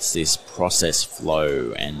creates this process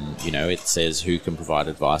flow, and it says who can provide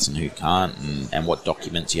advice and who can't, and what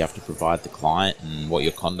documents you have to provide the client and what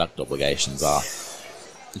your conduct obligations are.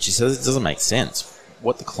 And she says it doesn't make sense.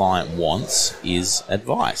 What the client wants is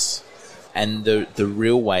advice. And the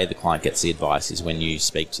real way the client gets the advice is when you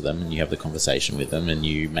speak to them and you have the conversation with them and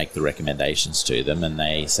you make the recommendations to them and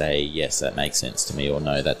they say, yes, that makes sense to me, or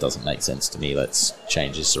no, that doesn't make sense to me, let's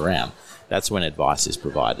change this around. That's when advice is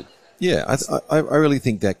provided. Yeah, I really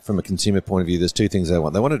think that from a consumer point of view, there's two things they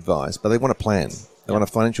want. They want advice, but they want a plan. They want a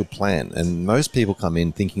financial plan. And most people come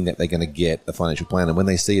in thinking that they're going to get a financial plan. And when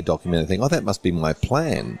they see a document, they think, oh, that must be my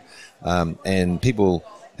plan. And people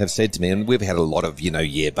have said to me, and we've had a lot of,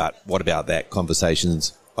 yeah, but what about that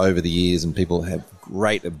conversations over the years, and people have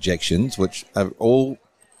great objections, which are all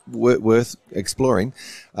worth exploring.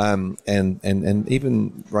 And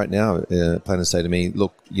even right now, planners say to me,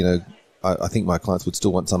 look, I think my clients would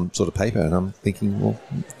still want some sort of paper, and I'm thinking, well,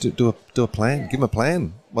 do a plan, give them a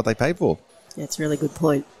plan, what they paid for. That's a really good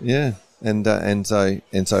point. Yeah, and so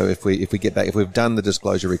if we get back, if we've done the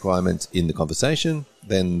disclosure requirements in the conversation,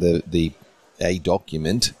 then a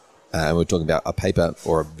document, we're talking about a paper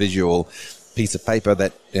or a visual piece of paper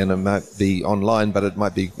that might be online, but it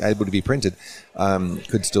might be able to be printed,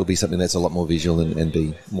 could still be something that's a lot more visual and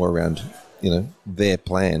be more around their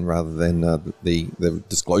plan rather than the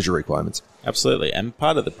disclosure requirements. Absolutely. And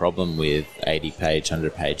part of the problem with 80-page,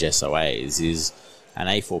 100-page SOAs is an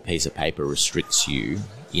A4 piece of paper restricts you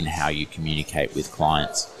in how you communicate with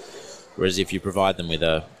clients. Whereas if you provide them with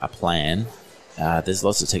a plan, there's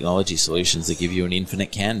lots of technology solutions that give you an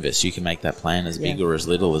infinite canvas. You can make that plan as big or as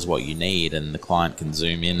little as what you need, and the client can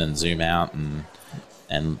zoom in and zoom out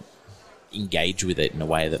and engage with it in a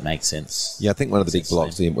way that makes sense. Yeah, I think one of the big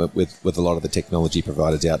blocks with a lot of the technology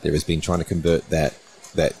providers out there has been trying to convert that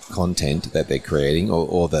content that they're creating,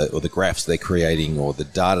 or the graphs they're creating, or the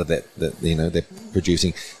data that they're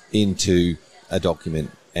producing into a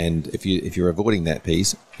document. And if you're avoiding that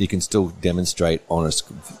piece, you can still demonstrate on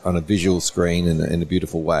a visual screen in a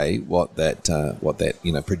beautiful way what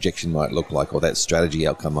that projection might look like, or that strategy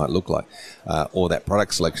outcome might look like, or that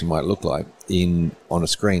product selection might look like on a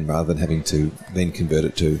screen, rather than having to then convert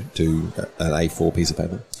it to an A4 piece of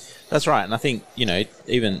paper. That's right, and I think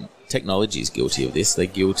even technology is guilty of this. They're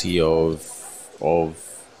guilty of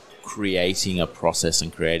creating a process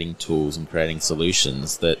and creating tools and creating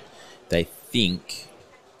solutions that they think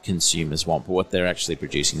consumers want, but what they're actually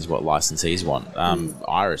producing is what licensees want.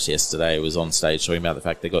 Iris yesterday was on stage talking about the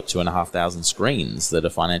fact they got 2,500 screens that a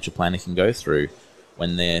financial planner can go through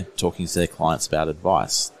when they're talking to their clients about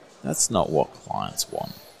advice. That's not what clients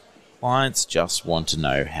want. Clients just want to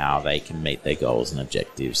know how they can meet their goals and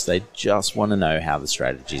objectives. They just want to know how the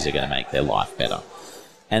strategies are going to make their life better.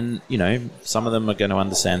 And, some of them are going to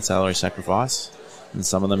understand salary sacrifice, and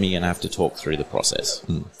some of them you're going to have to talk through the process.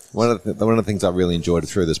 One of the things I really enjoyed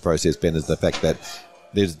through this process, Ben, is the fact that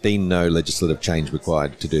there's been no legislative change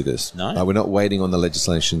required to do this. No. We're not waiting on the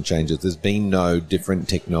legislation changes. There's been no different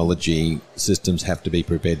technology systems have to be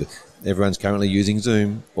prepared. Everyone's currently using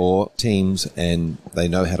Zoom or Teams, and they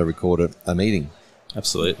know how to record a meeting.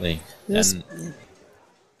 Absolutely. Yes.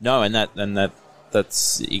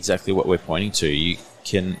 That's exactly what we're pointing to. You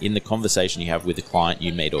can, in the conversation you have with the client,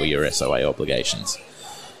 you meet all your SOA obligations.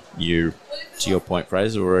 To your point,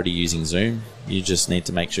 Fraser, we're already using Zoom. You just need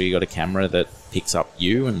to make sure you got a camera that picks up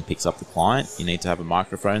you and picks up the client. You need to have a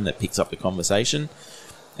microphone that picks up the conversation,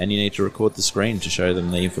 and you need to record the screen to show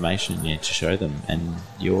them the information you need to show them, and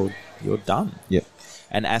you're done. Yep.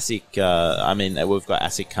 And ASIC, we've got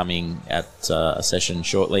ASIC coming at a session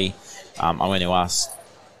shortly. I'm going to ask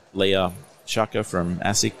Leah Shucker from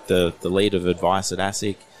ASIC, the lead of advice at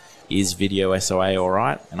ASIC, is video SOA all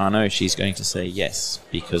right? And I know she's going to say yes,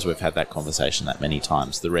 because we've had that conversation that many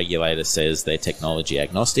times. The regulator says they're technology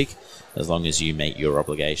agnostic. As long as you meet your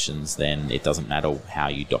obligations, then it doesn't matter how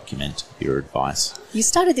you document your advice. You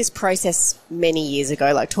started this process many years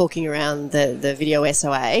ago, like talking around the video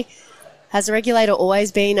SOA. Has the regulator always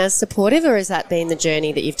been as supportive, or has that been the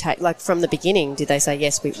journey that you've taken? Like from the beginning, did they say,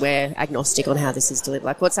 yes, we're agnostic on how this is delivered?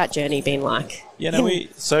 Like, what's that journey been like?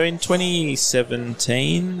 So in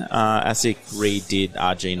 2017, ASIC redid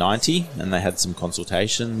RG90, and they had some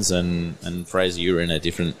consultations, and Fraser, you were in a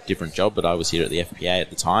different job, but I was here at the FPA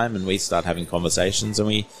at the time, and we started having conversations,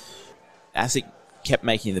 and ASIC kept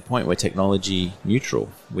making the point we're technology neutral.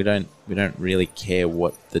 We don't really care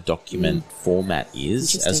what the document format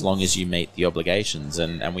is, as long as you meet the obligations.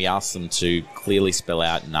 And we asked them to clearly spell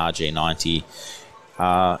out in RG90,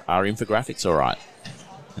 are infographics all right?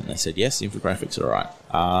 And they said, yes, infographics are all right.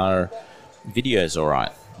 Are videos all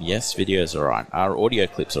right? Yes, videos are all right. Are audio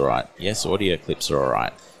clips all right? Yes, audio clips are all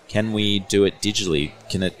right. Can we do it digitally?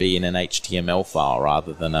 Can it be in an HTML file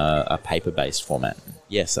rather than a paper-based format?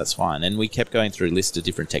 Yes, that's fine. And we kept going through a list of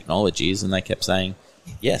different technologies, and they kept saying,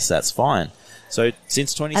 yes, that's fine. So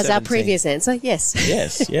since 2017... As our previous answer, yes.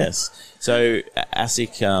 Yes. So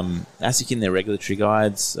ASIC in their regulatory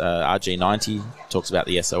guides, RG90 talks about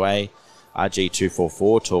the SOA.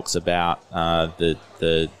 RG244 talks about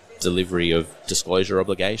the delivery of disclosure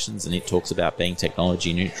obligations, and it talks about being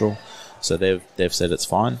technology neutral. So they've said it's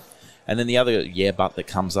fine. And then the other but that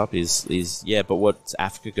comes up is but what's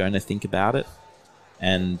AFCA going to think about it?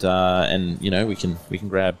 And we can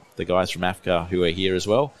grab the guys from AFCA who are here as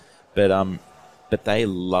well, but they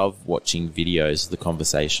love watching videos of the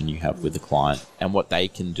conversation you have with the client, and what they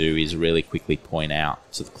can do is really quickly point out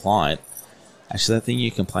to the client, actually, that thing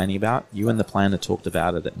you're complaining about, you and the planner talked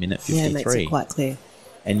about it at minute 53. Yeah, it makes it quite clear.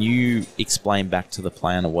 And you explain back to the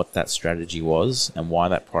planner what that strategy was and why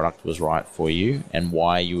that product was right for you and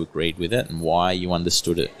why you agreed with it and why you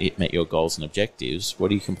understood it met your goals and objectives.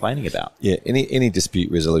 What are you complaining about? Yeah, any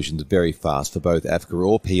dispute resolution is very fast for both AFCA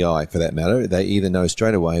or PI for that matter. They either know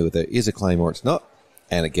straight away whether there is a claim or it's not,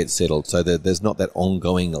 and it gets settled. So there's not that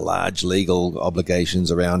ongoing large legal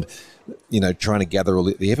obligations around trying to gather all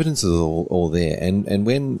the evidence is all there. And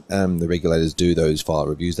when the regulators do those file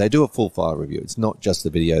reviews, they do a full file review. It's not just the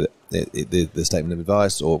video, the statement of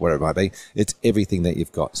advice or whatever it might be. It's everything that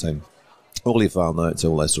you've got. So all your file notes,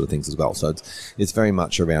 all those sort of things as well. So it's very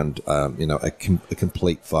much around, a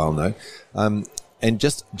complete file note. And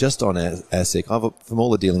just on ASIC, from all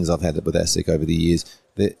the dealings I've had with ASIC over the years,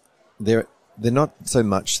 they're not so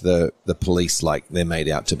much the police like they're made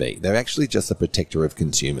out to be. They're actually just a protector of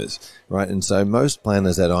consumers, right? And so most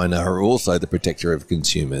planners that I know are also the protector of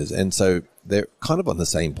consumers. And so they're kind of on the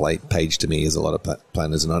same page to me as a lot of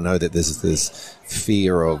planners. And I know that there's this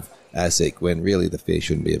fear of ASIC when really the fear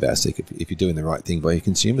shouldn't be of ASIC. If you're doing the right thing by your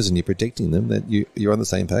consumers and you're protecting them, that you're on the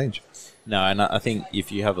same page. No, and I think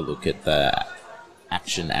if you have a look at the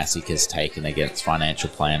action ASIC has taken against financial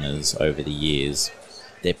planners over the years,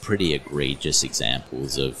 they're pretty egregious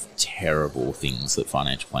examples of terrible things that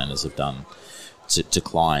financial planners have done to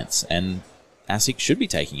clients. And ASIC should be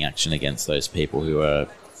taking action against those people who are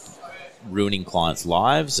ruining clients'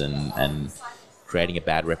 lives and creating a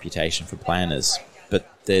bad reputation for planners. But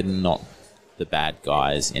they're not the bad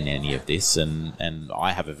guys in any of this. And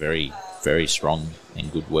I have a very, very strong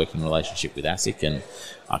and good working relationship with ASIC, and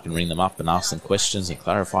I can ring them up and ask them questions and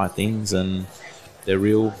clarify things, and they're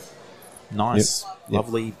real nice,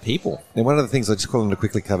 lovely people. And one of the things I just wanted to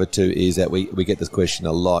quickly cover too is that we get this question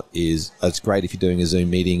a lot is it's great if you're doing a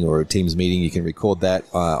Zoom meeting or a Teams meeting, you can record that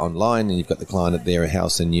online and you've got the client at their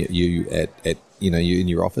house and you in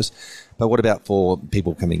your office. But what about for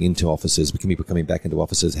people coming into offices, people coming back into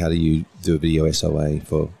offices? How do you do a video SOA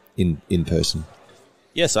for in person?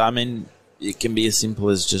 Yes, I mean, it can be as simple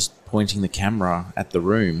as just pointing the camera at the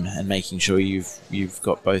room and making sure you've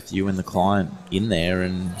got both you and the client in there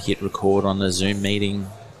and hit record on a Zoom meeting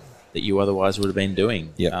that you otherwise would have been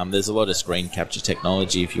doing. Yep. There's a lot of screen capture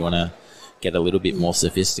technology if you want to get a little bit more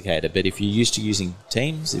sophisticated. But if you're used to using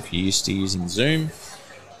Teams, if you're used to using Zoom,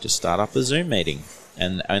 just start up a Zoom meeting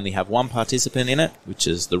and only have one participant in it, which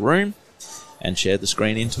is the room, and share the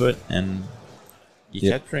screen into it, and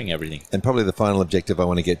you're capturing everything. And probably the final objective I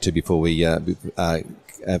want to get to before we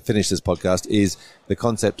finish this podcast is the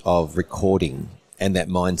concept of recording and that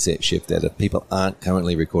mindset shift that if people aren't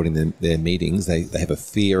currently recording their meetings, they have a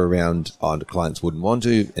fear around, the clients wouldn't want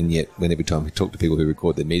to, and yet when every time we talk to people who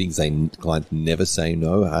record their meetings, clients never say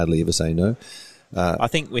no, hardly ever say no. I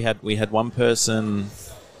think we had one person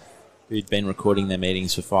who'd been recording their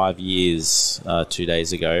meetings for 5 years 2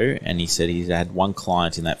 days ago, and he said he had one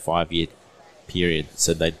client in that 5-year period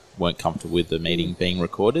said they weren't comfortable with the meeting being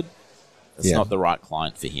recorded. It's not the right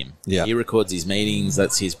client for him. Yeah. He records his meetings,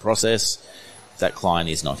 that's his process. That client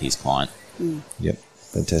is not his client. Yep,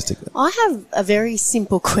 fantastic. I have a very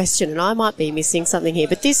simple question, and I might be missing something here,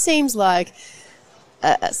 but this seems like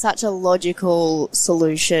such a logical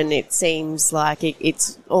solution. It seems like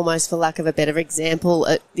it's almost, for lack of a better example,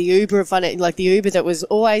 the Uber of finance, like the Uber that was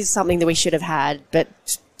always something that we should have had,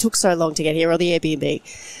 but took so long to get here, or the Airbnb.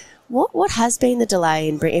 What has been the delay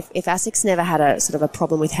in if ASIC's never had a sort of a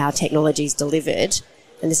problem with how technology is delivered,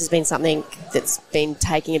 and this has been something that's been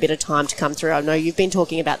taking a bit of time to come through? I know you've been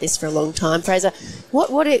talking about this for a long time, Fraser.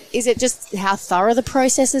 Is it just how thorough the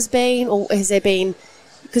process has been, or has there been,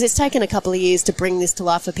 because it's taken a couple of years to bring this to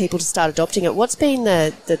life for people to start adopting it? What's been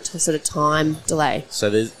the sort of time delay? So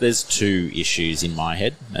there's two issues in my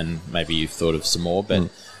head, and maybe you've thought of some more, but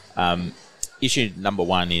issue number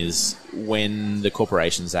one is when the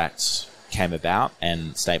Corporations Act came about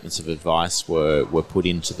and statements of advice were put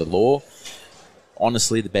into the law,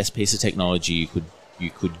 honestly, the best piece of technology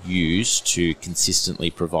could use to consistently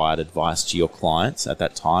provide advice to your clients at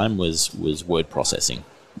that time was word processing.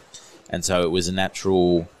 And so it was a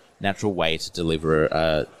natural way to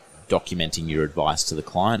deliver documenting your advice to the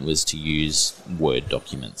client was to use Word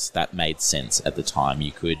documents. That made sense at the time.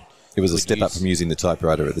 It was a step up from using the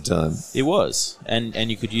typewriter at the time. It was. And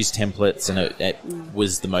you could use templates, and it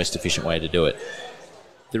was the most efficient way to do it.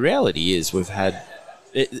 The reality is we've had,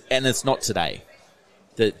 and it's not today.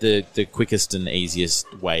 The quickest and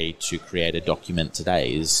easiest way to create a document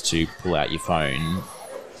today is to pull out your phone,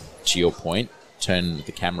 to your point, turn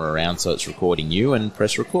the camera around so it's recording you, and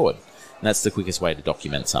press record. And that's the quickest way to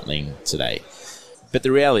document something today. But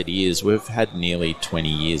the reality is we've had nearly 20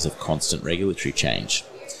 years of constant regulatory change.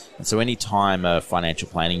 And so any time a financial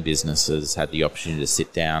planning business has had the opportunity to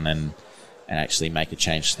sit down and actually make a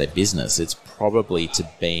change to their business, it's probably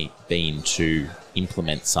been to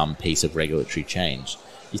implement some piece of regulatory change.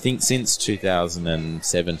 You think since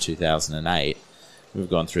 2007, 2008, we've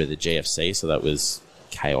gone through the GFC, so that was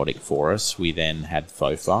chaotic for us. We then had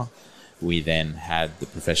FOFA. We then had the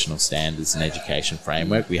Professional Standards and Education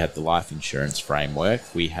Framework. We had the Life Insurance Framework.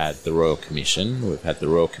 We had the Royal Commission. We've had the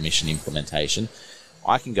Royal Commission implementation.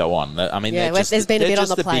 I can go on. I mean, there's been a bit on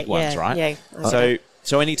the plate. Big ones, right? Yeah. Okay.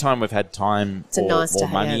 So anytime we've had time or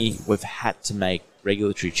money, we've had to make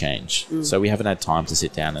regulatory change. So we haven't had time to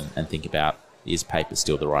sit down and think about, is paper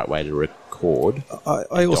still the right way to record?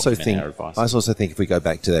 I also think if we go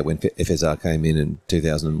back to that when FSR came in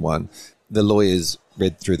 2001, the lawyers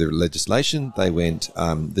read through the legislation. They went,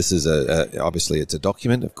 this is obviously it's a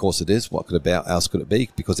document. Of course it is. What else could it be?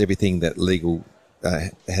 Because everything that legal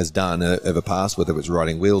has done over past, whether it's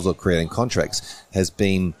writing wills or creating contracts, has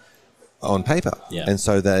been on paper. Yeah. And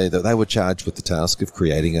so they were charged with the task of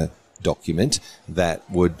creating a document that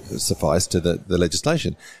would suffice to the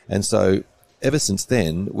legislation. And so ever since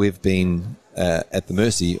then, we've been at the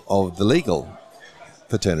mercy of the legal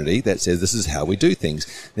fraternity that says this is how we do things.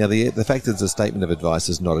 Now, the fact that it's a statement of advice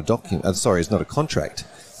is not a document. It's not a contract.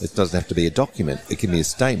 It doesn't have to be a document. It can be a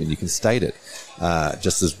statement. You can state it,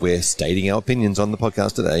 just as we're stating our opinions on the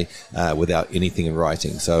podcast today, without anything in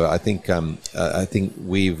writing. So I think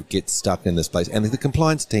we get stuck in this place. And the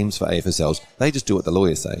compliance teams for AFSLs, they just do what the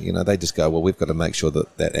lawyers say. They just go, well, we've got to make sure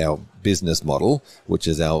that our business model, which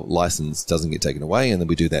is our license, doesn't get taken away, and then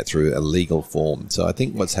we do that through a legal form. So I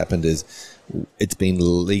think what's happened is it's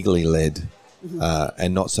been legally led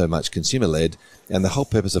and not so much consumer led. And the whole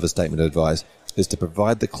purpose of a statement of advice is to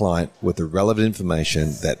provide the client with the relevant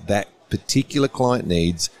information that particular client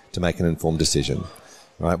needs to make an informed decision,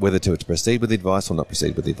 right? Whether to proceed with the advice or not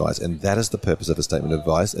proceed with the advice. And that is the purpose of a statement of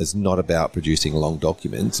advice. It's not about producing long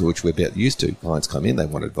documents, which we're about used to. Clients come in, they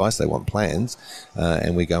want advice, they want plans,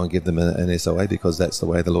 and we go and give them an SOA because that's the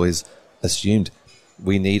way the lawyers assumed.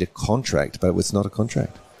 We need a contract, but it's not a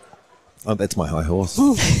contract. Oh, that's my high horse.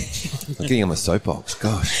 I'm getting on my soapbox.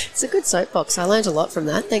 Gosh. It's a good soapbox. I learned a lot from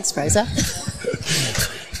that. Thanks, Fraser.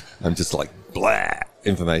 I'm just like, blah,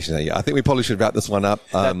 information. I think we probably should wrap this one up.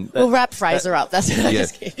 We'll wrap Fraser up. That's what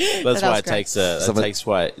That's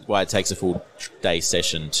why it takes a full day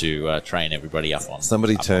session to train everybody up on.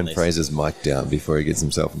 Somebody turn Fraser's mic down before he gets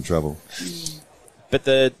himself in trouble. But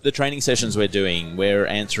the training sessions we're doing, we're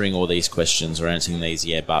answering all these questions. We're answering these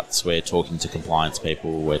buts. We're talking to compliance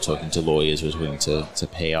people. We're talking to lawyers. We're talking to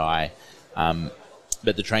PI.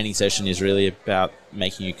 But the training session is really about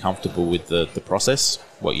making you comfortable with the process,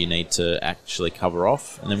 what you need to actually cover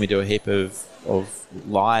off. And then we do a heap of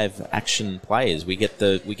live action plays. We get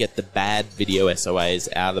the bad video SOAs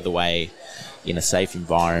out of the way in a safe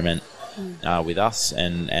environment with us,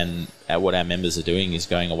 and what our members are doing is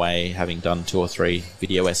going away having done 2 or 3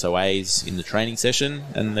 video SOAs in the training session,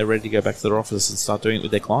 and they're ready to go back to their office and start doing it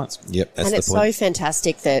with their clients. Yep, that's and it's so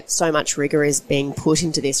fantastic that so much rigour is being put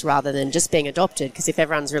into this rather than just being adopted, because if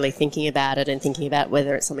everyone's really thinking about it and thinking about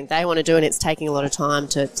whether it's something they want to do and it's taking a lot of time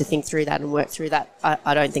to think through that and work through that,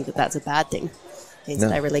 I don't think that that's a bad thing. Means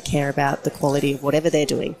that they really care about the quality of whatever they're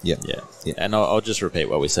doing. Yeah. And I'll just repeat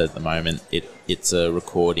what we said at the moment. It's a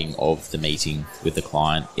recording of the meeting with the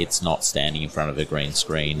client. It's not standing in front of a green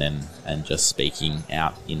screen and just speaking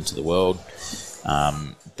out into the world.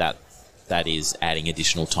 That is adding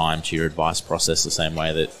additional time to your advice process, the same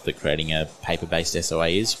way that creating a paper-based SOA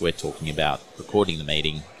is. We're talking about recording the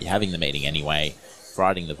meeting. You're having the meeting anyway,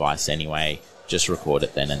 writing the advice anyway. Just record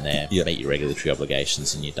it then and there, meet your regulatory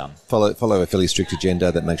obligations, and you're done. Follow a fairly strict agenda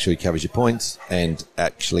that makes sure you covers your points and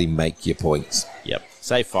actually make your points. Yep.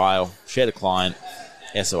 Save file, share to client,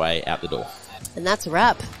 SOA, out the door. And that's a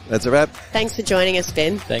wrap. That's a wrap. Thanks for joining us,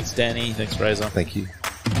 Ben. Thanks, Danny. Thanks, Fraser. Thank you.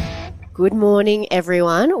 Good morning,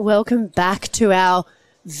 everyone. Welcome back to our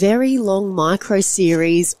very long micro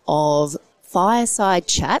series of fireside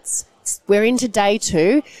chats. We're into day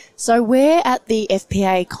 2. So we're at the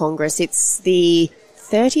FPA Congress. It's the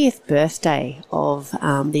 30th birthday of the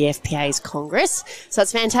FPA's Congress. So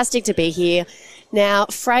it's fantastic to be here. Now,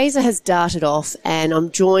 Fraser has darted off and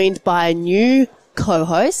I'm joined by a new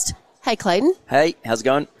co-host. Hey, Clayton. Hey, how's it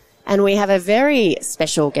going? And we have a very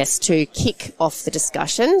special guest to kick off the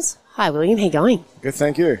discussions. Hi, William. How you going? Good,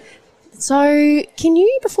 thank you. So can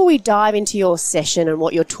you, before we dive into your session and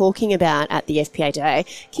what you're talking about at the FPA Day,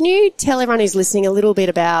 can you tell everyone who's listening a little bit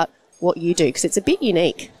about what you do? Because it's a bit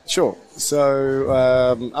unique. Sure. So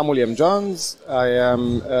I'm William Johns. I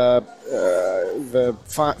am the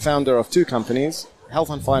founder of 2 companies,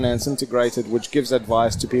 Health and Finance Integrated, which gives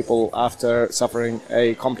advice to people after suffering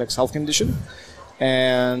a complex health condition,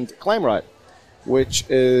 and ClaimRight, which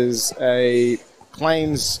is a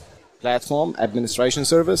claims platform administration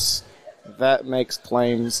service that makes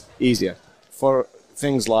claims easier for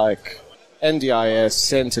things like NDIS,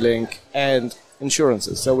 Centrelink, and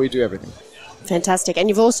insurances. So we do everything. Fantastic. And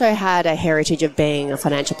you've also had a heritage of being a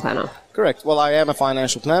financial planner. Correct. Well, I am a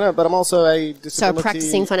financial planner, but I'm also a disability... So a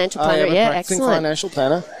practicing financial planner, I am a practicing excellent. financial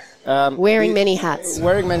planner. Wearing many hats.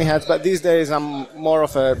 Wearing many hats, but these days I'm more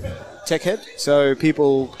of a tech head. So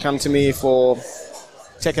people come to me for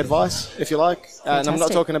tech advice, if you like. And I'm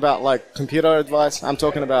not talking about like computer advice. I'm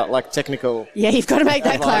talking about like technical. Yeah, you've got to make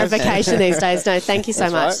that clarification these days. No, thank you so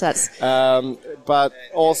much. Right. That's but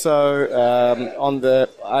also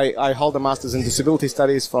I hold a master's in disability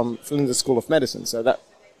studies from Flinders School of Medicine. So that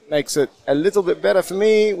makes it a little bit better for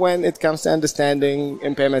me when it comes to understanding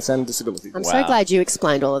impairments and disabilities. I'm so glad you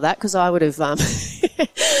explained all of that, because I would have, I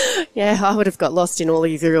would have got lost in all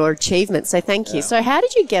of your achievements. So thank you. So how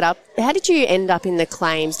did you end up in the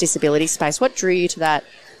claims disability space? What drew you to that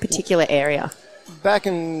particular area? Back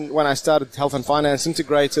when I started Health and Finance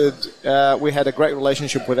Integrated, we had a great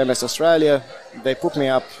relationship with MS Australia. They put me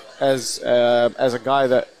up as a guy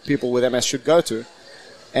that people with MS should go to.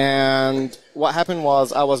 And what happened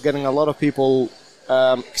was I was getting a lot of people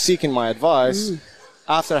seeking my advice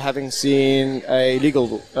after having seen a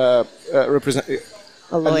legal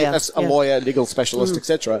lawyer, legal specialist,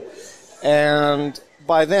 etc. And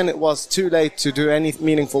by then it was too late to do any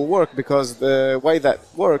meaningful work, because the way that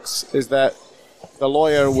works is that the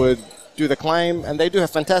lawyer would do the claim, and they do a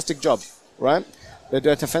fantastic job, right? They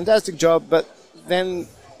do a fantastic job, but then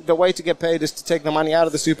the way to get paid is to take the money out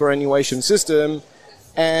of the superannuation system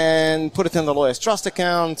and put it in the lawyer's trust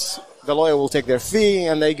account. The lawyer will take their fee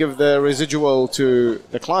and they give the residual to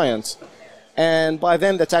the client. And by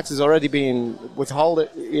then the tax has already been withheld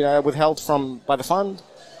by the fund.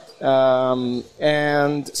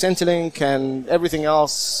 And Centrelink and everything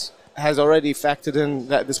else has already factored in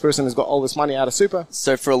that this person has got all this money out of super.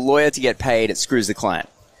 So for a lawyer to get paid, it screws the client.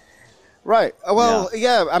 Right. Well,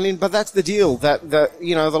 yeah. I mean, but that's the deal. That the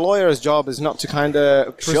lawyer's job is not to kind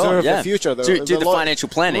of preserve the future. Do the financial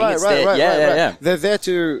planning. Right. They're there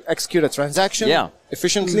to execute a transaction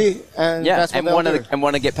efficiently, and that's what and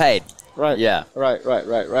want to get paid. Right. Yeah.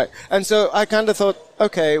 Right. And so I kind of thought,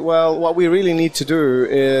 okay, well, what we really need to do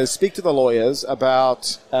is speak to the lawyers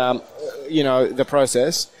about, the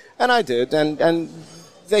process, and I did, and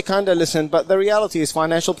they kind of listened, but the reality is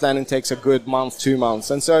financial planning takes a good month, 2 months.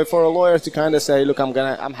 And so for a lawyer to kind of say, look,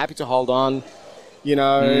 I'm happy to hold on,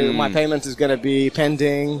 my payment is going to be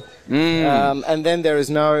pending. And then there is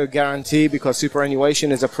no guarantee, because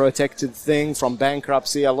superannuation is a protected thing from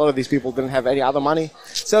bankruptcy. A lot of these people didn't have any other money.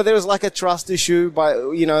 So there was like a trust issue by,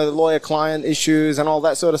 lawyer-client issues and all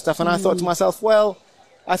that sort of stuff. And I thought to myself, well,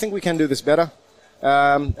 I think we can do this better.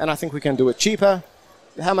 And I think we can do it cheaper.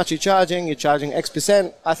 How much are you charging? You're charging X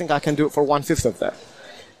percent. I think I can do it for 1/5 of that.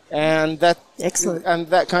 And that excellent. And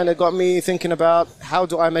that kind of got me thinking about, how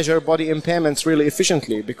do I measure body impairments really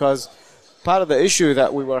efficiently? Because part of the issue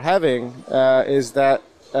that we were having is that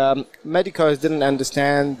medicos didn't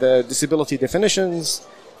understand the disability definitions.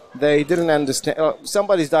 They didn't understand.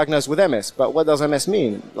 Somebody's diagnosed with MS, but what does MS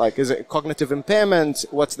mean? Like, is it cognitive impairment?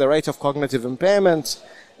 What's the rate of cognitive impairment?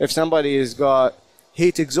 If somebody has got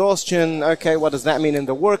heat exhaustion, okay, what does that mean in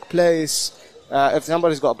the workplace? If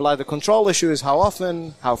somebody's got bladder control issues, how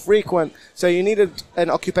often, how frequent? So you needed an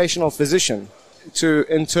occupational physician to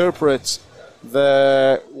interpret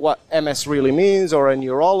what MS really means, or a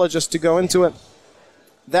neurologist to go into it.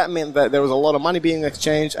 That meant that there was a lot of money being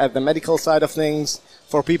exchanged at the medical side of things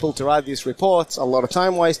for people to write these reports, a lot of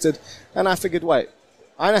time wasted. And I figured, wait,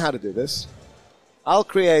 I know how to do this. I'll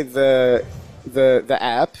create the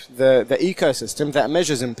app, the ecosystem that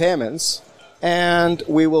measures impairments, and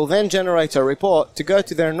we will then generate a report to go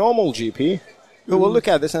to their normal GP who will look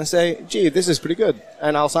at this and say, gee, this is pretty good,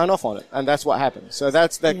 and I'll sign off on it. And that's what happens. So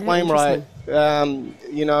that's the ClaimRight.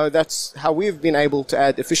 That's how we've been able to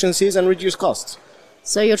add efficiencies and reduce costs.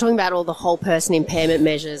 So you're talking about all the whole person impairment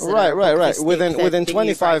measures. Right. Within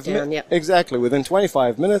 25 minutes. Exactly. Within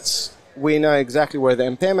 25 minutes, we know exactly where the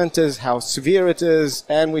impairment is, how severe it is,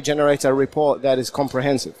 and we generate a report that is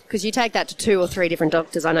comprehensive. Because you take that to 2 or 3 different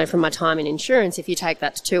doctors. I know from my time in insurance, if you take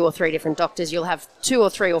that to 2 or 3 different doctors, you'll have 2 or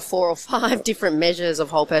 3 or 4 or 5 different measures of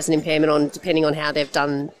whole person impairment on depending on how they've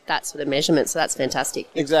done that sort of measurement. So that's fantastic.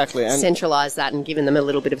 Exactly. And centralise that and giving them a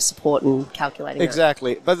little bit of support and calculating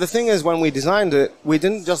exactly. But the thing is, when we designed it, we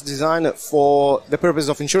didn't just design it for the purpose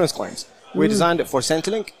of insurance claims. We designed it for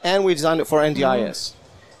Centrelink and we designed it for NDIS.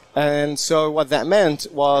 And so what that meant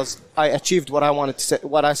was I achieved what I wanted to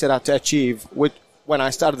what I set out to achieve when I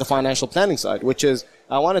started the financial planning side, which is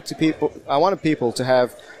I wanted people to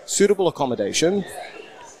have suitable accommodation,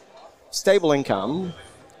 stable income,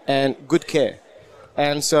 and good care.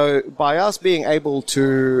 And so by us being able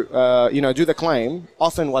to, do the claim,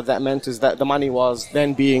 often what that meant is that the money was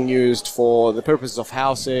then being used for the purposes of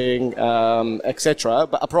housing, etc.,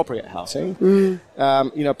 but appropriate housing,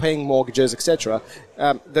 paying mortgages, etc.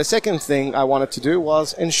 The second thing I wanted to do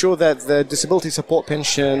was ensure that the disability support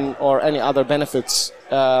pension or any other benefits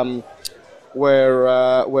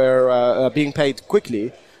were being paid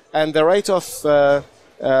quickly, and the rate of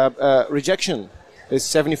rejection is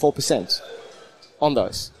 74%. On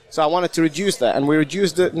those. So I wanted to reduce that, and we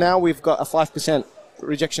reduced it. Now we've got a 5%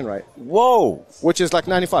 rejection rate. Whoa! Which is like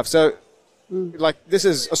 95. So, like, this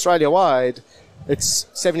is Australia-wide, it's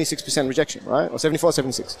 76% rejection, right? Or 74,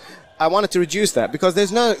 76. I wanted to reduce that because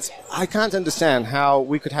I can't understand how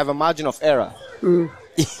we could have a margin of error.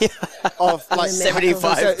 Of like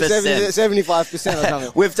 75%. 75% or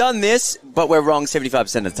something. We've done this, but we're wrong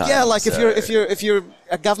 75% of the time. Yeah, like if you're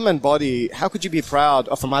a government body, how could you be proud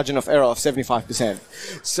of a margin of error of 75%?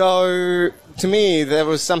 So to me, there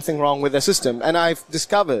was something wrong with the system, and I've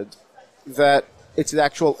discovered that it's the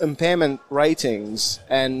actual impairment ratings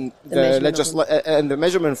and the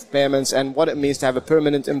measurement of impairments and what it means to have a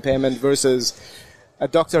permanent impairment versus a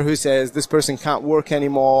doctor who says this person can't work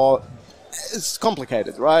anymore. It's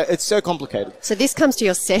complicated, right? It's so complicated. So this comes to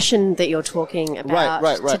your session that you're talking about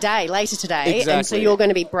later today. Exactly. And so you're going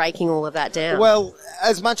to be breaking all of that down. Well,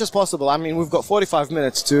 as much as possible. I mean, we've got 45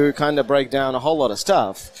 minutes to kind of break down a whole lot of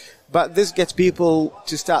stuff. But this gets people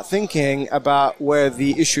to start thinking about where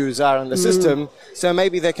the issues are in the system. So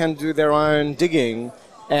maybe they can do their own digging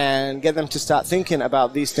and get them to start thinking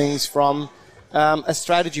about these things from a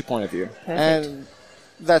strategy point of view. Perfect. And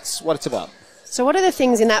that's what it's about. So what are the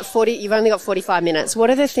things in that you've only got 45 minutes, what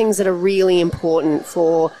are the things that are really important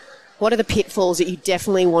what are the pitfalls that you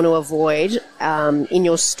definitely want to avoid in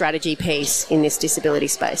your strategy piece in this disability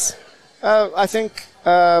space? I think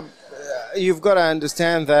you've got to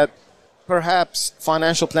understand that perhaps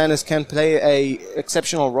financial planners can play a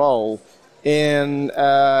exceptional role in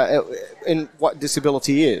what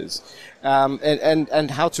disability is.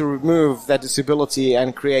 And how to remove that disability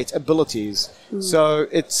and create abilities. So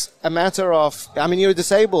it's a matter of, you're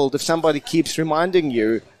disabled if somebody keeps reminding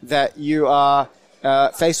you that you are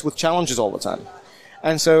faced with challenges all the time.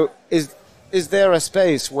 And so is there a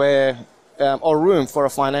space where, or room for a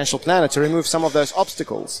financial planner to remove some of those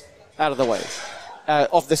obstacles out of the way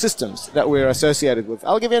of the systems that we're associated with?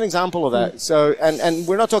 I'll give you an example of that. So, and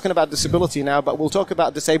we're not talking about disability now, but we'll talk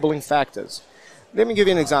about disabling factors. Let me give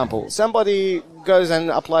you an example. Somebody goes and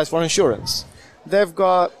applies for insurance. They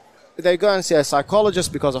go and see a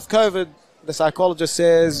psychologist because of COVID. The psychologist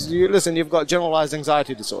says, listen, you've got generalized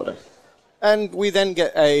anxiety disorder. And we then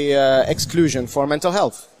get a exclusion for mental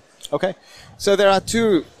health. Okay? So there are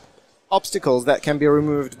 2 obstacles that can be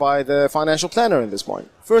removed by the financial planner in this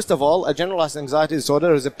point. First of all, a generalized anxiety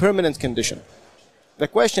disorder is a permanent condition. The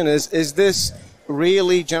question is this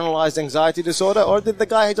really generalized anxiety disorder, or did the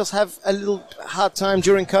guy just have a little hard time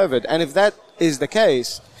during COVID? And if that is the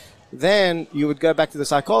case, then you would go back to the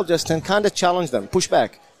psychologist and kind of challenge them, push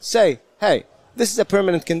back, say, hey, this is a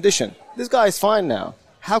permanent condition. This guy is fine now.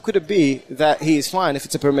 How could it be that he is fine if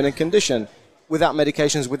it's a permanent condition without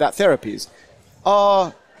medications, without therapies?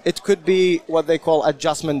 Or it could be what they call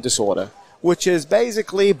adjustment disorder, which is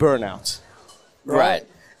basically burnout. Right.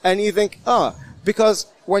 And you think, because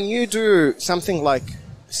when you do something like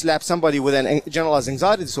slap somebody with a generalized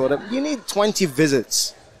anxiety disorder, you need 20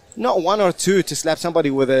 visits, not 1 or 2 to slap somebody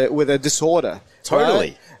with a disorder. Totally.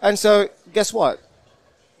 Right? And so, guess what?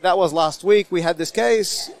 That was last week. We had this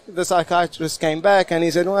case. The psychiatrist came back and he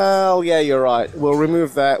said, well, yeah, you're right. We'll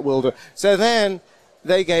remove that. We'll do. So then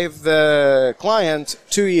they gave the client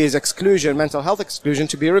 2 years exclusion, mental health exclusion,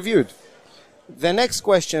 to be reviewed. the next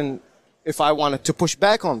question, if I wanted to push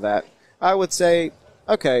back on that, I would say,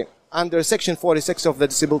 okay, under Section 46 of the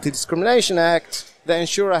Disability Discrimination Act, the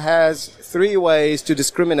insurer has 3 ways to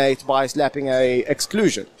discriminate by slapping a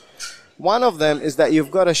exclusion. One of them is that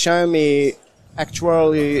you've got to show me through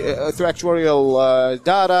actuarial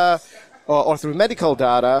data or through medical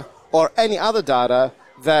data or any other data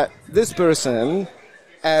that this person,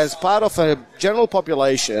 as part of a general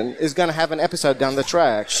population, is going to have an episode down the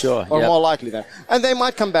track. Sure. Or more likely than. And they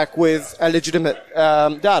might come back with a legitimate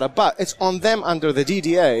data, but it's on them under the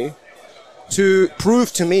DDA to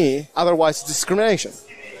prove to me, otherwise it's discrimination.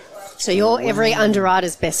 So you're every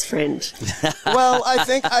underwriter's best friend. Well, I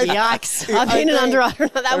think Yikes! I've been an underwriter.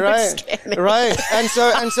 That would scare me. Right, and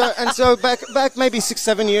so back maybe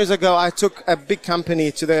 6-7 years ago, I took a big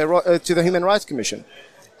company to the Human Rights Commission,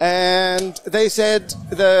 and they said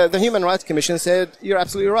the Human Rights Commission said, "You're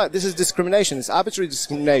absolutely right. This is discrimination. It's arbitrary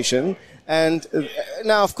discrimination." And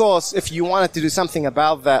now, of course, if you wanted to do something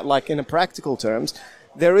about that, like in a practical terms,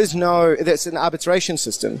 there's an arbitration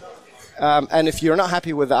system. And if you're not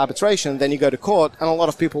happy with the arbitration, then you go to court, and a lot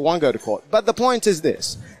of people won't go to court. But the point is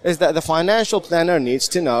this, is that the financial planner needs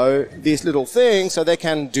to know these little things so they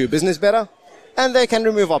can do business better, and they can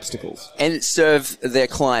remove obstacles. And serve their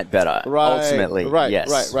client better, ultimately.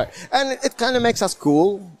 Yes. Right. And it kind of makes us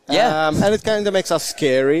cool. Yeah. And it kind of makes us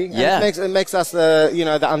scary. Yeah. And it makes us,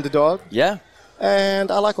 the underdog. Yeah.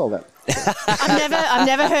 And I like all that. I've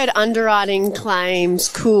never heard underwriting claims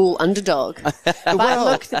cool underdog. But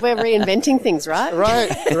look, we're reinventing things, right?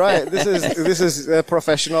 Right. This is a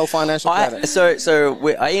professional financial planner.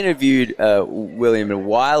 I interviewed William a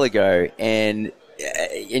while ago, and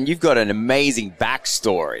you've got an amazing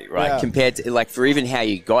backstory, right? Yeah. Compared to for even how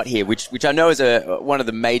you got here, which I know is one of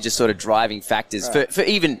the major sort of driving factors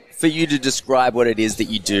for you to describe what it is that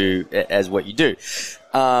you do as what you do.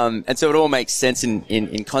 And so it all makes sense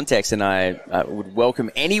in context, and I would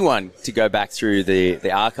welcome anyone to go back through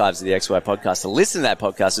the archives of the XY podcast to listen to that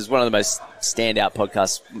podcast. It's one of the most standout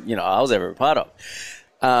podcasts, I was ever a part of.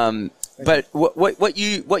 But what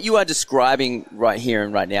you are describing right here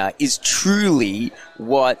and right now is truly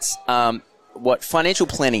what financial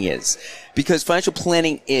planning is, because financial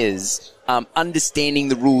planning is understanding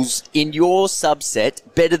the rules in your subset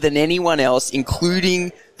better than anyone else,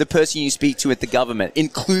 including the person you speak to at the government,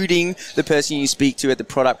 including the person you speak to at the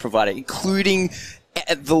product provider, including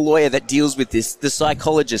the lawyer that deals with this, the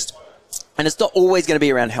psychologist. And it's not always going to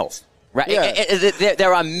be around health. Right. Yeah.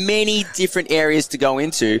 There are many different areas to go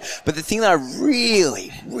into, but the thing that I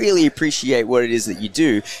really, really appreciate what it is that you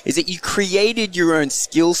do is that you created your own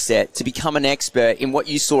skill set to become an expert in what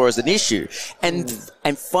you saw as an issue, and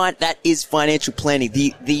find that is financial planning.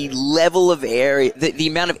 The level of area, the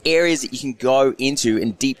amount of areas that you can go into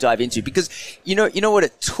and deep dive into, because you know what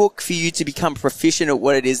it took for you to become proficient at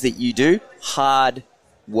what it is that you do? Hard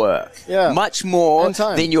work. Yeah. Much more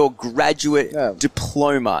than your graduate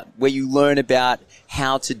diploma, where you learn about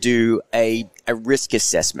how to do a risk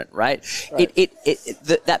assessment, right?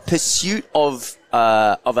 That pursuit of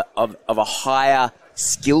a higher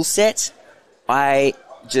skill set, I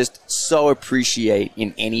just so appreciate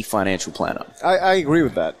in any financial planner. I agree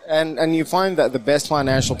with that. And you find that the best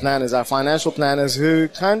financial planners are financial planners who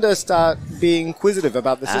kind of start being inquisitive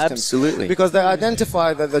about the system. Absolutely. Because they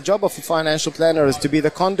identify that the job of a financial planner is to be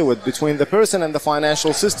the conduit between the person and the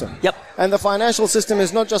financial system. Yep. And the financial system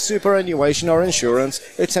is not just superannuation or insurance.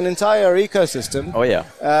 It's an entire ecosystem. Oh, yeah.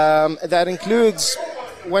 That includes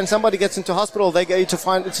when somebody gets into hospital, they get you to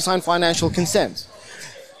sign financial consent.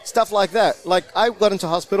 Stuff like that. Like, I got into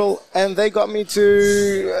hospital and they got me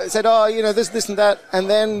to said, this and that, and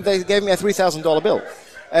then they gave me a $3,000 bill.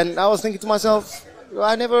 And I was thinking to myself,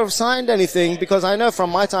 I never signed anything, because I know from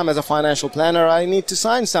my time as a financial planner, I need to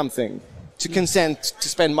sign something to consent to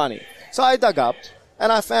spend money. So I dug up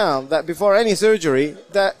and I found that before any surgery,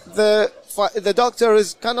 that the doctor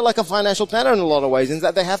is kind of like a financial planner in a lot of ways, in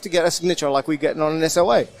that they have to get a signature like we get on an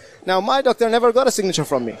SOA. Now, my doctor never got a signature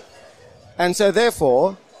from me. And so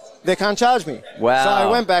therefore, they can't charge me. Wow. So I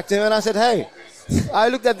went back to him and I said, hey, I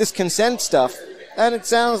looked at this consent stuff and it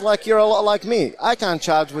sounds like you're a lot like me. I can't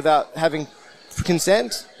charge without having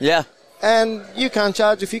consent. Yeah. And you can't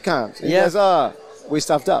charge if you can't. He goes, we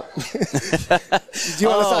stuffed up. Do you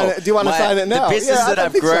want to sign it now? The business that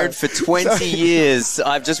I've grown for 20 years,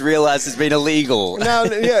 I've just realized has been illegal. Now,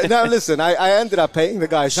 listen, I ended up paying the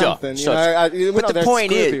guy something. But the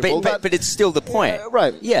point is, but it's still the point.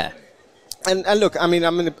 Right. Yeah. And look, I mean,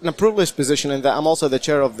 I'm in a privileged position in that I'm also the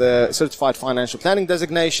chair of the Certified Financial Planning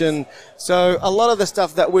designation. So a lot of the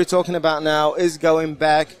stuff that we're talking about now is going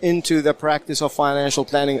back into the practice of financial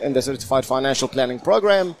planning in the Certified Financial Planning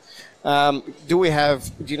program. Do we have,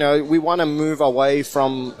 we want to move away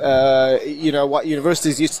from, what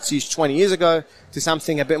universities used to teach 20 years ago to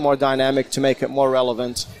something a bit more dynamic to make it more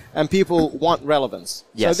relevant. And people want relevance.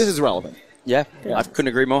 Yes. So this is relevant. Yeah, I couldn't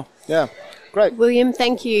agree more. Yeah, great. William,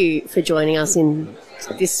 thank you for joining us in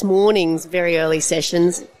this morning's very early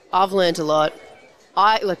sessions. I've learned a lot.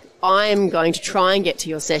 I'm going to try and get to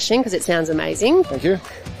your session because it sounds amazing. Thank you.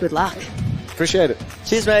 Good luck. Appreciate it.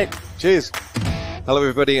 Cheers, mate. Cheers. Hello,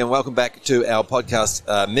 everybody, and welcome back to our podcast,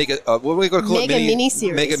 what we've got to call Mega it?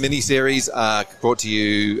 mini-series. Mega mini-series, brought to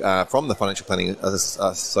you from the Financial Planning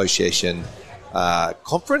Association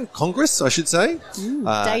Congress, I should say.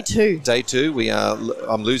 Day 2. Day 2.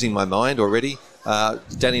 I'm losing my mind already.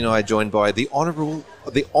 Danni and I are joined by the Honourable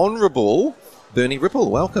Bernie Ripoll.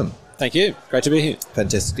 Welcome. Thank you. Great to be here.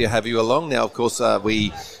 Fantastic to have you along. Now, of course,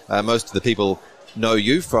 most of the people know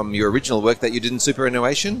you from your original work that you did in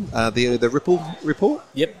superannuation, the Ripoll report.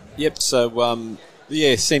 Yep. So,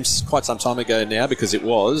 it seems quite some time ago now because it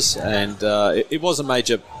was, and it was a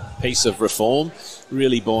major piece of reform,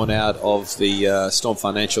 really born out of the Storm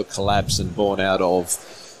financial collapse and born out of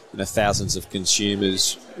thousands of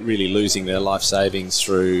consumers really losing their life savings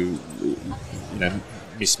through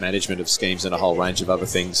mismanagement of schemes and a whole range of other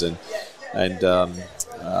things, and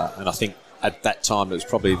I think at that time it was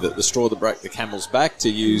probably the straw that broke the camel's back, to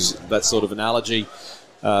use that sort of analogy,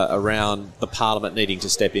 around the Parliament needing to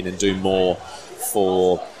step in and do more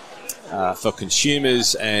for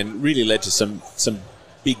consumers, and really led to some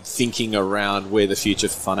big thinking around where the future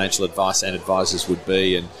for financial advice and advisors would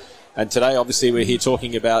be. And today, obviously, we're here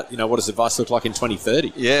talking about, what does advice look like in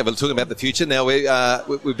 2030? Yeah, we're talking about the future. Now,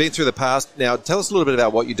 we've been through the past. Now, tell us a little bit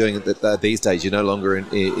about what you're doing these days. You're no longer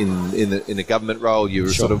in a government role. You're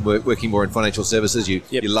sort of working more in financial services. You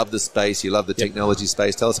love the space. You love the technology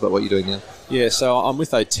space. Tell us about what you're doing now. Yeah, so I'm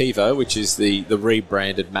with Otivo, which is the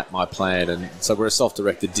rebranded Map My Plan. And so we're a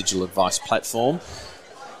self-directed digital advice platform.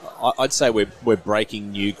 I'd say we're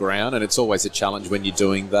breaking new ground, and it's always a challenge when you're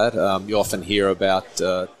doing that. You often hear about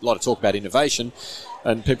a lot of talk about innovation,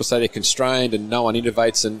 and people say they're constrained and no one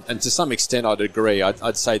innovates, and to some extent I'd agree.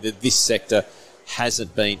 I'd say that this sector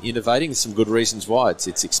hasn't been innovating. There's some good reasons why.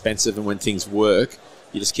 It's expensive, and when things work,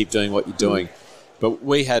 you just keep doing what you're doing. But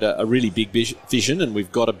we had a really big vision, and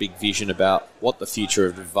we've got a big vision about what the future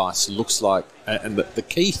of advice looks like. And the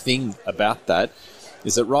key thing about that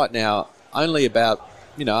is that right now only about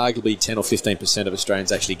arguably 10 or 15% of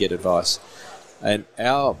Australians actually get advice. And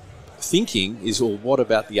our thinking is, well, what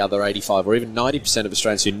about the other 85 or even 90% of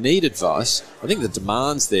Australians who need advice? I think the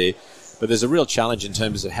demand's there, but there's a real challenge in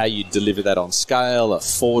terms of how you deliver that on scale,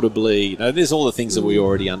 affordably. There's all the things that we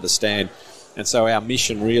already understand. And so our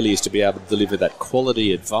mission really is to be able to deliver that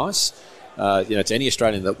quality advice to any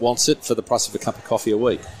Australian that wants it for the price of a cup of coffee a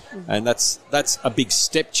week. And that's a big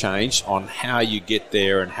step change on how you get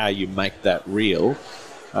there and how you make that real.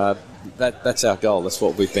 That's our goal. That's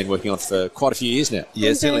what we've been working on for quite a few years now.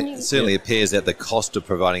 Yeah, certainly appears that the cost of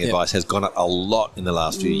providing advice has gone up a lot in the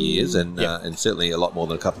last few years, and certainly a lot more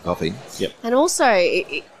than a cup of coffee. Yep. And also,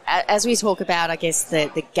 as we talk about, I guess,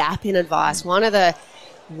 the gap in advice, one of the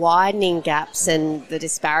widening gaps and the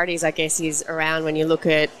disparities, I guess, is around when you look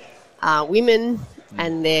at women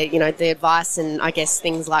and their, the advice, and I guess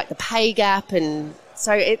things like the pay gap. And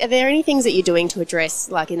so are there any things that you're doing to address,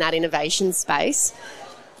 like in that innovation space,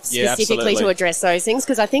 specifically to address those things?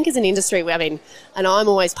 Because I think as an industry, and I'm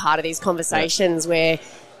always part of these conversations where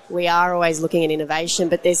we are always looking at innovation,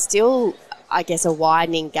 but there's still, I guess, a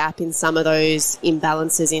widening gap in some of those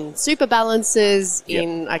imbalances in super balances,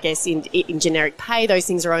 in generic pay. Those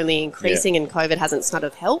things are only increasing, and COVID hasn't sort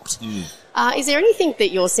of helped. Is there anything that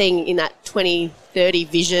you're seeing in that 2030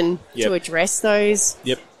 vision to address those?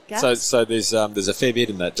 Yep. Gaps? So there's a fair bit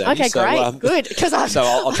in that, Danni. Okay, great, good. So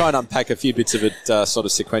I'll try and unpack a few bits of it sort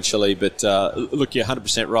of sequentially. But look, you're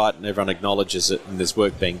 100% right, and everyone acknowledges it. And there's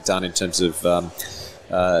work being done in terms of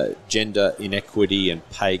gender inequity and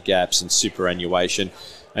pay gaps and superannuation,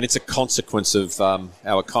 and it's a consequence of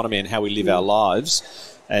our economy and how we live our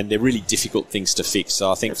lives. And they're really difficult things to fix.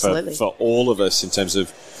 So I think for all of us, in terms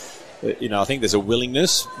of I think there's a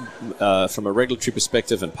willingness from a regulatory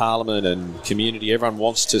perspective and Parliament and community. Everyone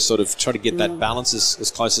wants to sort of try to get that balance as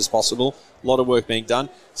close as possible. A lot of work being done,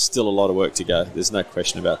 still a lot of work to go. There's no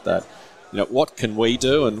question about that. What can we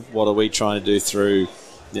do, and what are we trying to do through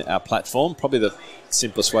our platform? Probably the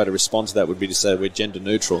simplest way to respond to that would be to say we're gender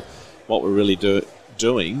neutral. What we're really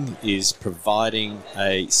doing is providing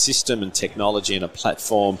a system and technology and a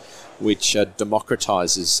platform which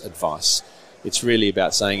democratises advice. It's really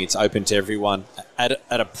about saying it's open to everyone at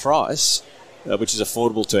a price which is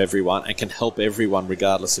affordable to everyone and can help everyone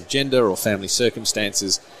regardless of gender or family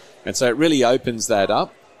circumstances. And so it really opens that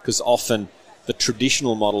up, because often the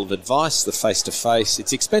traditional model of advice, the face-to-face,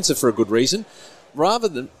 it's expensive for a good reason. Rather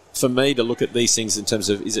than for me to look at these things in terms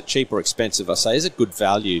of, is it cheap or expensive, I say, is it good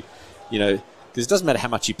value? You know, because it doesn't matter how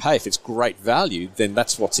much you pay. If it's great value, then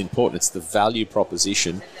that's what's important. It's the value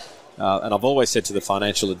proposition. And I've always said to the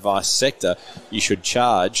financial advice sector, you should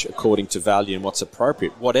charge according to value and what's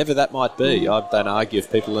appropriate, whatever that might be. I don't argue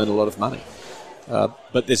if people earn a lot of money.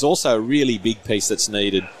 But there's also a really big piece that's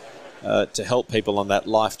needed to help people on that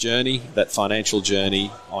life journey, that financial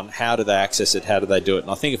journey, on how do they access it, how do they do it. And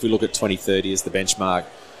I think if we look at 2030 as the benchmark,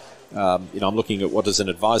 I'm looking at what does an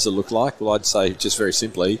advisor look like. Well, I'd say just very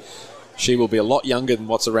simply, she will be a lot younger than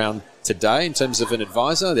what's around today in terms of an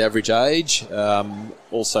advisor, the average age,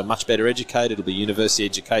 also much better educated. It'll be university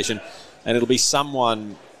education, and it'll be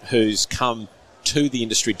someone who's come to the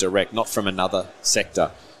industry direct, not from another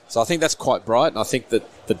sector. So I think that's quite bright, and I think that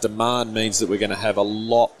the demand means that we're going to have a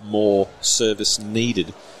lot more service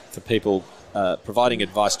needed for people providing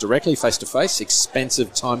advice directly, face-to-face,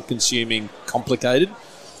 expensive, time-consuming, complicated,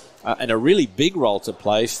 and a really big role to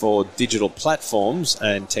play for digital platforms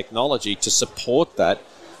and technology to support that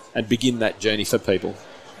and begin that journey for people.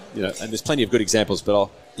 You know, and there's plenty of good examples, but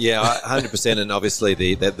I'll... Yeah, 100%, and obviously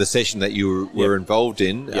the session that you were involved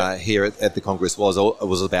in here at the Congress was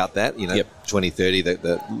about that. 2030,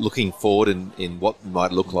 the looking forward in what it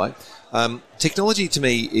might look like. Technology to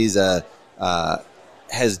me is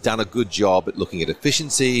has done a good job at looking at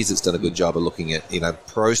efficiencies. It's done a good job at looking at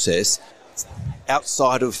process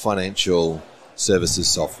outside of financial services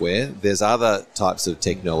software. There's other types of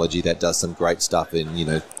technology that does some great stuff in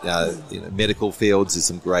medical fields. There's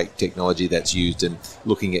some great technology that's used in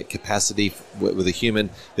looking at capacity with a human.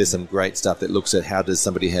 There's some great stuff that looks at how does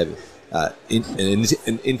somebody have an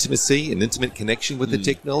intimate connection with the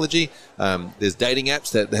technology. There's dating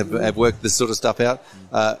apps that have worked this sort of stuff out.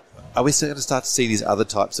 Are we still going to start to see these other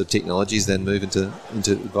types of technologies then move into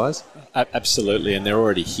advice? Absolutely, and they're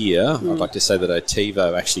already here. I'd like to say that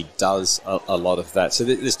Otivo actually does a lot of that. So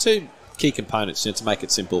there's two key components to make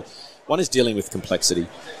it simple. One is dealing with complexity.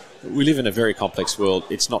 We live in a very complex world.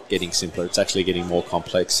 It's not getting simpler. It's actually getting more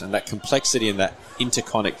complex. And that complexity and that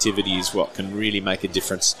interconnectivity is what can really make a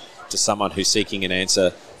difference to someone who's seeking an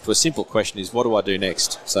answer to a simple question is, what do I do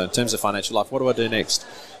next? So in terms of financial life, what do I do next?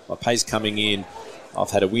 My pay's coming in.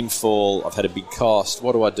 I've had a windfall. I've had a big cost.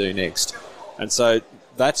 What do I do next? And so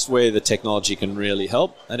that's where the technology can really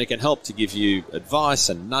help, and it can help to give you advice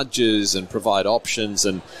and nudges and provide options,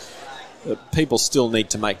 and people still need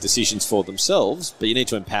to make decisions for themselves, but you need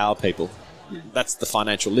to empower people. That's the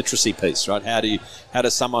financial literacy piece, right? How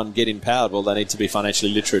does someone get empowered? Well, they need to be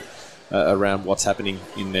financially literate around what's happening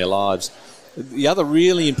in their lives. The other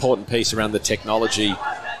really important piece around the technology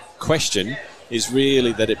question is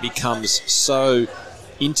really that it becomes so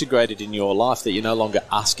integrated in your life that you're no longer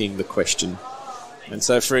asking the question. And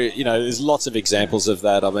so there's lots of examples of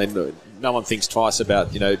that. I mean, no one thinks twice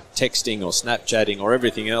about, texting or Snapchatting or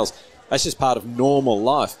everything else. That's just part of normal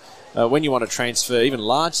life. When you want to transfer even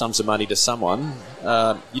large sums of money to someone,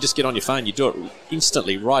 you just get on your phone, you do it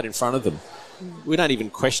instantly right in front of them. We don't even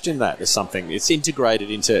question that as something. It's integrated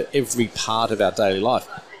into every part of our daily life.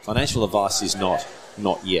 Financial advice is not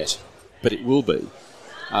yet, but it will be.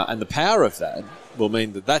 And the power of that will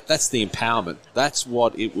mean that's the empowerment. That's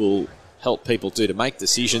what it will help people do to make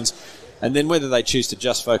decisions. And then whether they choose to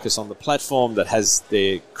just focus on the platform that has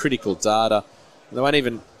their critical data, they won't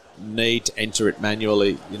even need to enter it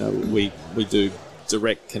manually. We do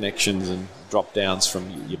direct connections and drop downs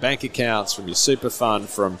from your bank accounts, from your super fund,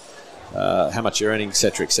 from how much you're earning,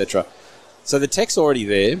 etc., etc. So the tech's already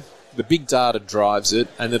there. The big data drives it,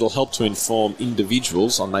 and it'll help to inform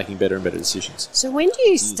individuals on making better and better decisions. So when do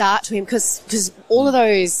you start to, because all of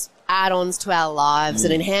those add-ons to our lives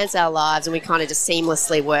and enhance our lives and we kind of just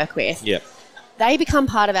seamlessly work with, they become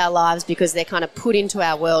part of our lives because they're kind of put into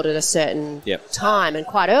our world at a certain time and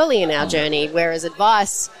quite early in our journey, whereas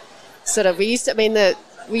advice we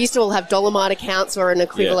used to all have Dolomite accounts or an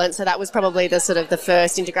equivalent, so that was probably the sort of the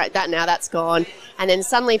first integrate. That now that's gone, and then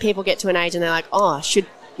suddenly people get to an age and they're like,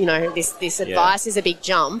 this advice is a big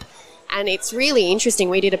jump. And it's really interesting.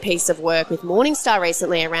 We did a piece of work with Morningstar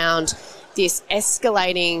recently around this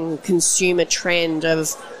escalating consumer trend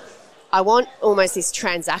of, I want almost this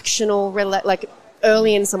transactional,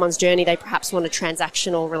 early in someone's journey, they perhaps want a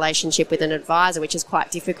transactional relationship with an advisor, which is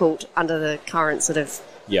quite difficult under the current sort of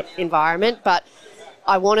environment. But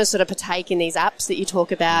I want to sort of partake in these apps that you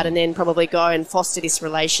talk about and then probably go and foster this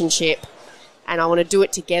relationship, and I want to do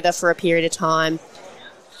it together for a period of time.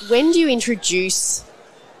 When do you introduce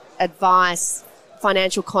advice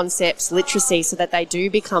financial concepts, literacy, so that they do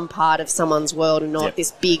become part of someone's world and not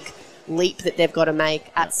this big leap that they've got to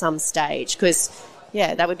make at some stage? Because,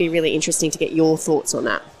 that would be really interesting to get your thoughts on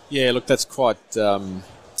that. Yeah, look, that's quite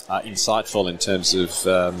insightful in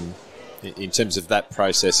terms of that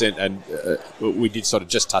process, and we did sort of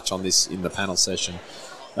just touch on this in the panel session.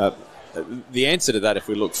 The answer to that, if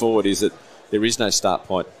we look forward, is that there is no start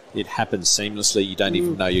point. It happens seamlessly. You don't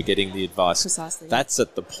even know you're getting the advice. Precisely. That's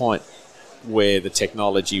at the point where the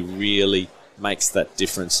technology really makes that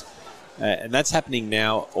difference. And that's happening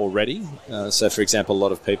now already. So, for example, a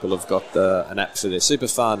lot of people have got an app for their super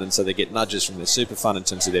fund, and so they get nudges from their super fund in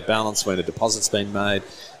terms of their balance when a deposit's been made.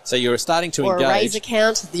 So you're starting to engage. Or a raise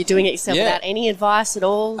account. You're doing it yourself without any advice at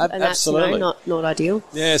all. And that's absolutely. Not ideal.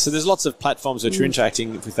 Yeah, so there's lots of platforms which are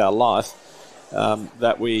interacting with our life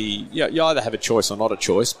that we you either have a choice or not a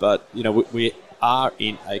choice, but we are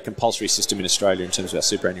in a compulsory system in Australia in terms of our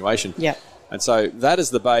superannuation. Yeah. And so that is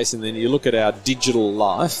the base, and then you look at our digital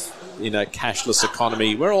life in a cashless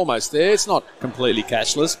economy. We're almost there. It's not completely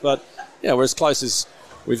cashless, but we're as close as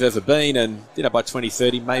we've ever been, and by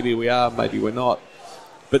 2030 maybe we are, maybe we're not.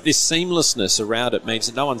 But this seamlessness around it means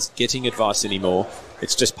that no one's getting advice anymore.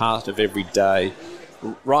 It's just part of every day.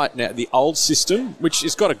 Right now, the old system, which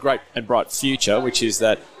has got a great and bright future, which is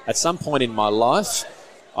that at some point in my life,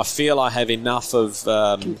 I feel I have enough of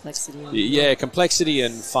complexity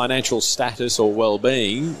and financial status or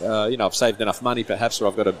well-being. I've saved enough money, perhaps, or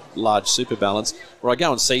I've got a large super balance, where I go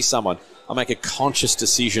and see someone. I make a conscious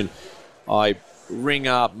decision. I ring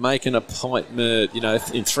up, make an appointment.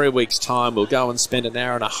 In 3 weeks' time, we'll go and spend an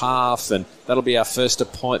hour and a half, and that'll be our first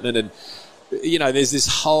appointment. And there's this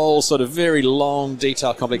whole sort of very long,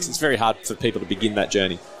 detailed, complex. It's very hard for people to begin that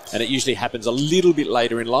journey, and it usually happens a little bit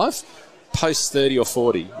later in life. Post 30 or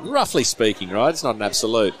 40, roughly speaking, right? It's not an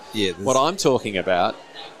absolute. Yeah. What I'm talking about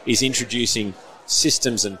is introducing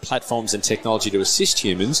systems and platforms and technology to assist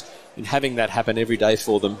humans in having that happen every day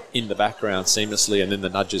for them in the background seamlessly, and then the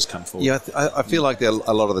nudges come forward. Yeah, I feel like a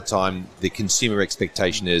lot of the time the consumer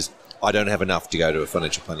expectation is, I don't have enough to go to a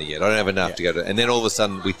financial planner yet. I don't have enough to go to... And then all of a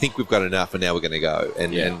sudden we think we've got enough and now we're going to go.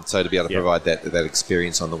 And so to be able to provide that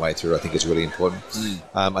experience on the way through, I think is really important.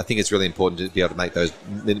 I think it's really important to be able to make those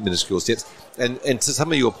minuscule steps. And to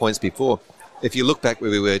some of your points before, if you look back where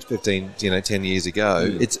we were 10 years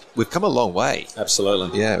ago, we've come a long way.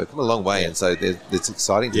 Absolutely. Yeah, we've come a long way. And so it's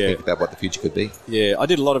exciting to think about what the future could be. Yeah, I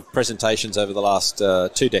did a lot of presentations over the last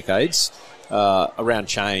 2 decades around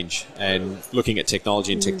change and looking at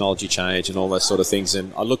technology and technology change and all those sort of things.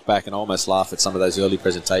 And I look back and I almost laugh at some of those early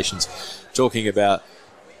presentations talking about,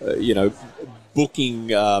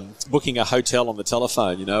 booking a hotel on the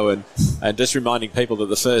telephone, and just reminding people that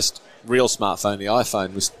the first real smartphone, the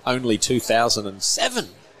iPhone, was only 2007.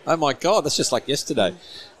 Oh my God, that's just like yesterday.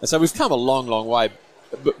 And so we've come a long, long way,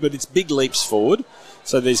 but it's big leaps forward.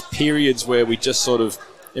 So there's periods where we just sort of,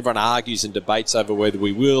 everyone argues and debates over whether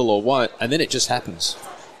we will or won't, and then it just happens.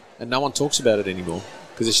 And no one talks about it anymore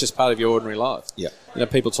because it's just part of your ordinary life. Yeah.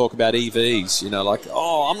 People talk about EVs, like,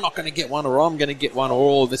 I'm not going to get one, or I'm going to get one,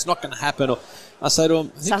 or that's not going to happen. Or I say to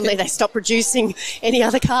them... Suddenly they stop producing any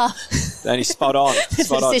other car. And he's spot on.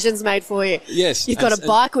 The decision's made for you. Yes. You've got a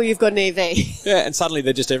bike or you've got an EV. Yeah, and suddenly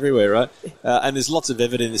they're just everywhere, right? And there's lots of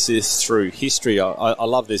evidence through history. I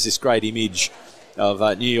love there's this great image of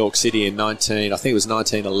New York City in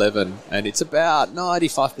 1911, and it's about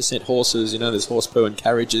 95% horses. There's horse poo and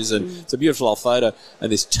carriages, and it's a beautiful old photo.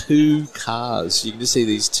 And there's 2 cars. You can just see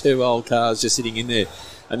these 2 old cars just sitting in there.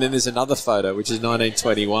 And then there's another photo, which is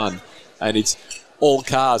 1921, and it's all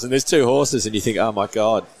cars, and there's 2 horses, and you think, oh my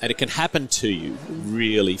God. And it can happen to you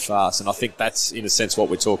really fast. And I think that's, in a sense, what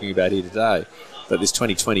we're talking about here today, that this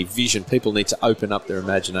 2020 vision, people need to open up their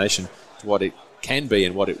imagination to what it can be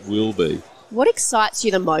and what it will be. What excites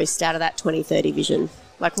you the most out of that 2030 vision?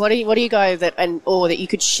 Like, what do you go that you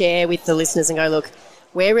could share with the listeners and go, look,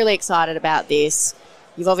 we're really excited about this.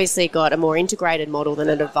 You've obviously got a more integrated model than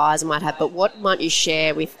an advisor might have, but what might you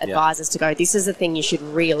share with advisors to go, this is the thing you should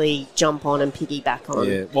really jump on and piggyback on?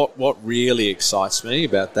 Yeah, what really excites me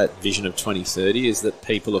about that vision of 2030 is that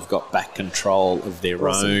people have got back control of their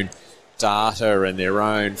own data and their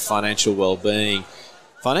own financial well-being.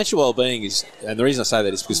 Financial well-being is, and the reason I say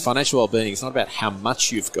that is because financial well-being is not about how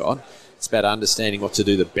much you've got, it's about understanding what to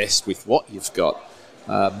do the best with what you've got.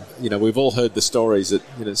 We've all heard the stories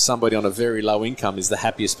that somebody on a very low income is the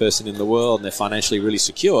happiest person in the world and they're financially really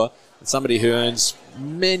secure, and somebody who earns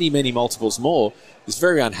many, many multiples more is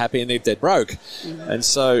very unhappy and they're dead broke. And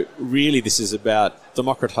so really this is about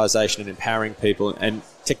democratization and empowering people, and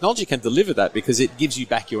technology can deliver that because it gives you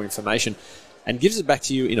back your information and gives it back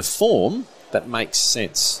to you in a form that makes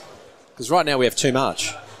sense. Because right now we have too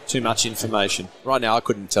much information. Right now I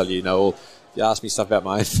couldn't tell you, all. You asked me stuff about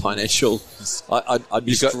my own financial. I'd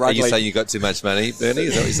be struggling. Are you saying you got too much money, Bernie?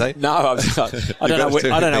 Is that what you're saying? No, I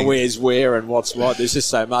don't know where's where and what's what. There's just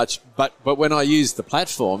so much. But when I use the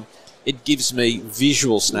platform, it gives me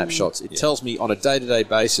visual snapshots. It tells me on a day-to-day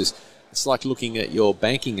basis. It's like looking at your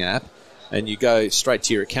banking app, and you go straight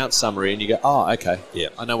to your account summary, and you go, oh, okay,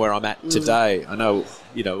 I know where I'm at today. I know,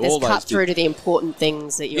 all those. Cut through to the important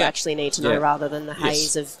things that you actually need to know, rather than the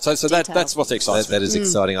haze of. So that's what's exciting. That is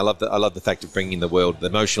exciting. I love the fact of bringing the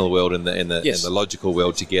emotional world and the logical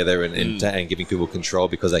world together, and giving people control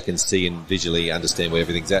because they can see and visually understand where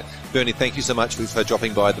everything's at. Bernie, thank you so much for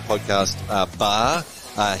dropping by the podcast bar.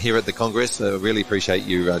 Here at the Congress. Really appreciate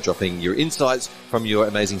you dropping your insights from your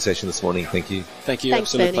amazing session this morning. Thank you. Thank you. Thanks,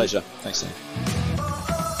 Absolute Bernie. pleasure. Thanks, Dan.